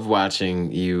love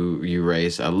watching you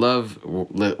race. I love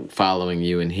following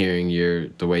you and hearing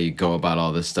the way you go about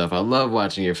all this stuff. I love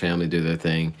watching your family do their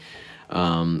thing.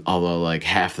 Although like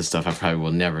half the stuff I probably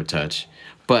will never touch.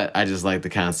 But I just like the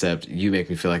concept. You make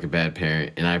me feel like a bad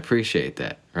parent, and I appreciate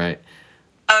that, right?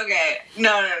 Okay.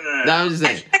 No. I'm just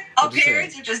saying. All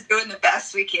parents are just doing the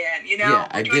best we can, you know? Yeah,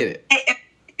 I get it. Hey,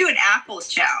 do an apples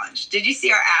challenge. Did you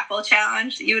see our apple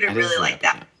challenge? You would have really liked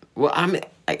that. Well,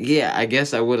 I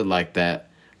guess I would have liked that.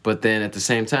 But then at the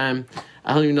same time,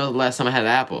 I don't even know the last time I had an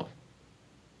apple.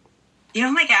 You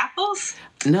don't like apples?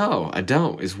 No, I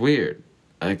don't. It's weird.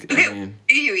 Like, okay, what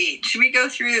do you eat? Should we go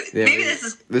through? Yeah, maybe this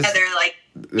is together, like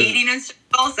eating in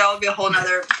circles. That would be a whole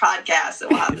nother podcast that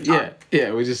we'll have to talk.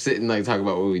 Yeah. We just sit and like talk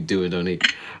about what we do and don't eat.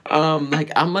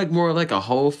 Like I'm like more like a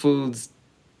Whole Foods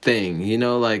thing, you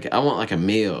know, like I want like a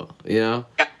meal, you know.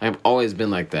 Yeah. I've always been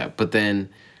like that, but then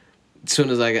as soon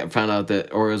as I found out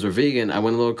that Oreos were vegan, I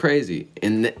went a little crazy.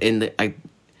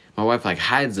 My wife like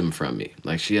hides them from me,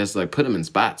 like she has to like put them in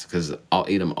spots because I'll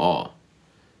eat them all.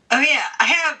 Oh yeah, I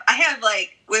have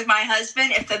like with my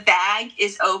husband, if the bag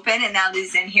is open and now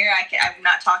he's in here, I'm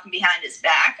not talking behind his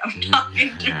back. I'm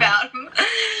talking about him.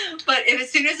 But if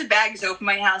as soon as the bag is open in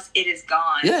my house, it is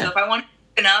gone. Yeah. So if I want to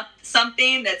open up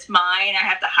something that's mine, I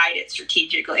have to hide it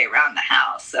strategically around the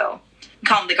house. So I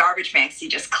call him the garbage man because he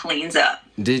just cleans up.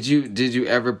 Did you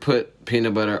ever put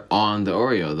peanut butter on the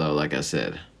Oreo though? Like I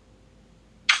said.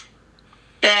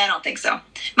 I don't think so.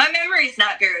 My memory is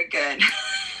not very good.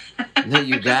 No,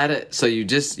 you got it. So you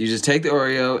just take the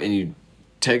Oreo and you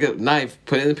take a knife,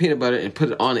 put it in the peanut butter, and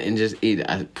put it on it and just eat it.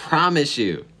 I promise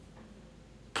you.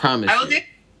 I will do.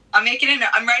 I'm making it.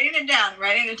 I'm writing it down. I'm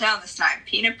writing it down this time.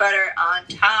 Peanut butter on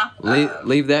top.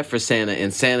 Leave that for Santa,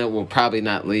 and Santa will probably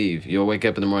not leave. You'll wake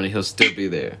up in the morning, he'll still be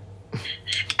there.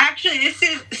 Actually, this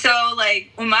is so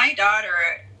like when my daughter,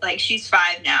 like she's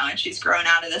 5 now and she's grown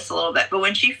out of this a little bit. But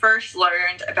when she first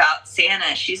learned about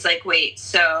Santa, she's like, wait,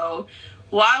 so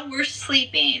while we're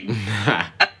sleeping,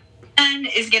 a man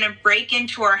is going to break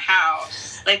into our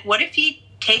house. Like, what if he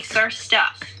takes our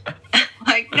stuff?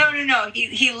 Like, no.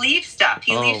 He leaves stuff.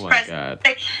 He leaves presents.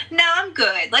 Like, no, I'm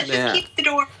good. Let's just keep the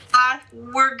door locked.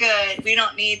 We're good. We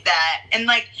don't need that. And,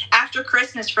 like, after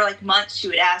Christmas for, like, months, she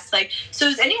would ask, like, so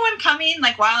is anyone coming,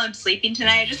 like, while I'm sleeping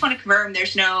tonight? I just want to confirm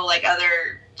there's no, like,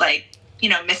 other, like, you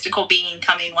know, mystical being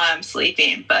coming while I'm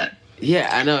sleeping. But yeah,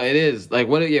 I know it is. Like,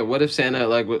 what if Santa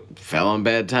like fell on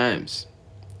bad times,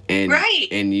 and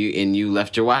you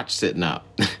left your watch sitting out?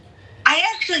 I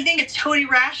actually think it's totally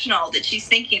rational that she's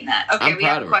thinking that. Okay, we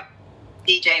have a question.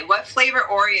 DJ, what flavor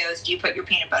Oreos do you put your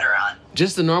peanut butter on?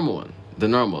 Just the normal one. The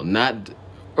normal, not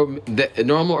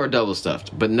Normal or double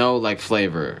stuffed, but no like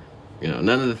flavor. You know,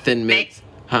 none of the thin mints.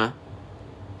 Huh?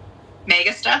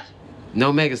 Mega stuff?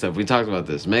 No mega stuff. We talked about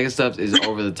this. Mega stuffed is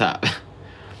over the top.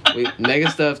 Mega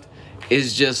stuffed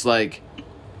is just like,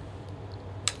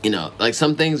 you know, like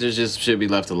some things are just should be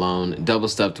left alone. Double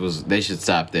stuffed they should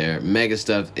stop there. Mega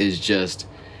stuffed is just,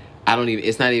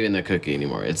 it's not even a cookie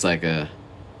anymore. It's like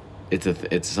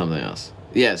it's something else.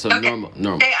 Yeah, so okay. Normal.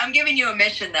 Okay, I'm giving you a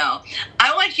mission though.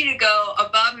 I want you to go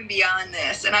above and beyond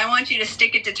this, and I want you to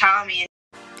stick it to Tommy.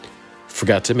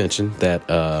 Forgot to mention that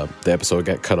the episode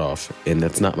got cut off, and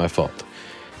that's not my fault.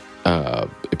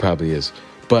 It probably is,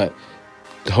 but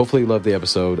hopefully you loved the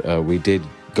episode. We did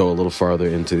go a little farther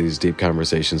into these deep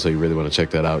conversations, so you really want to check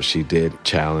that out. She did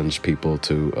challenge people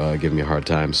to give me a hard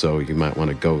time, so you might want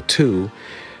to go to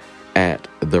at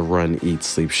the Run Eat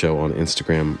Sleep Show on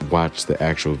Instagram, watch the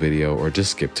actual video, or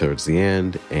just skip towards the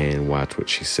end and watch what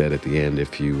she said at the end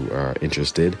if you are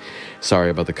interested. Sorry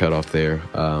about the cutoff there.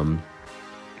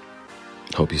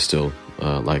 Hope you still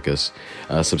like us.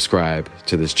 Subscribe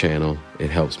to this channel. It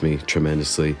helps me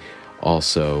tremendously.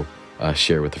 Also,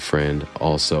 share with a friend.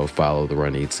 Also, follow the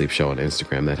Run Eat Sleep Show on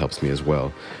Instagram. That helps me as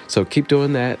well. So keep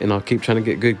doing that, and I'll keep trying to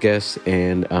get good guests.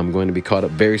 And I'm going to be caught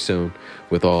up very soon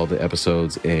with all the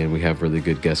episodes, and we have really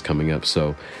good guests coming up.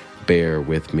 So bear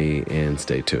with me and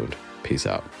stay tuned. Peace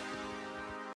out.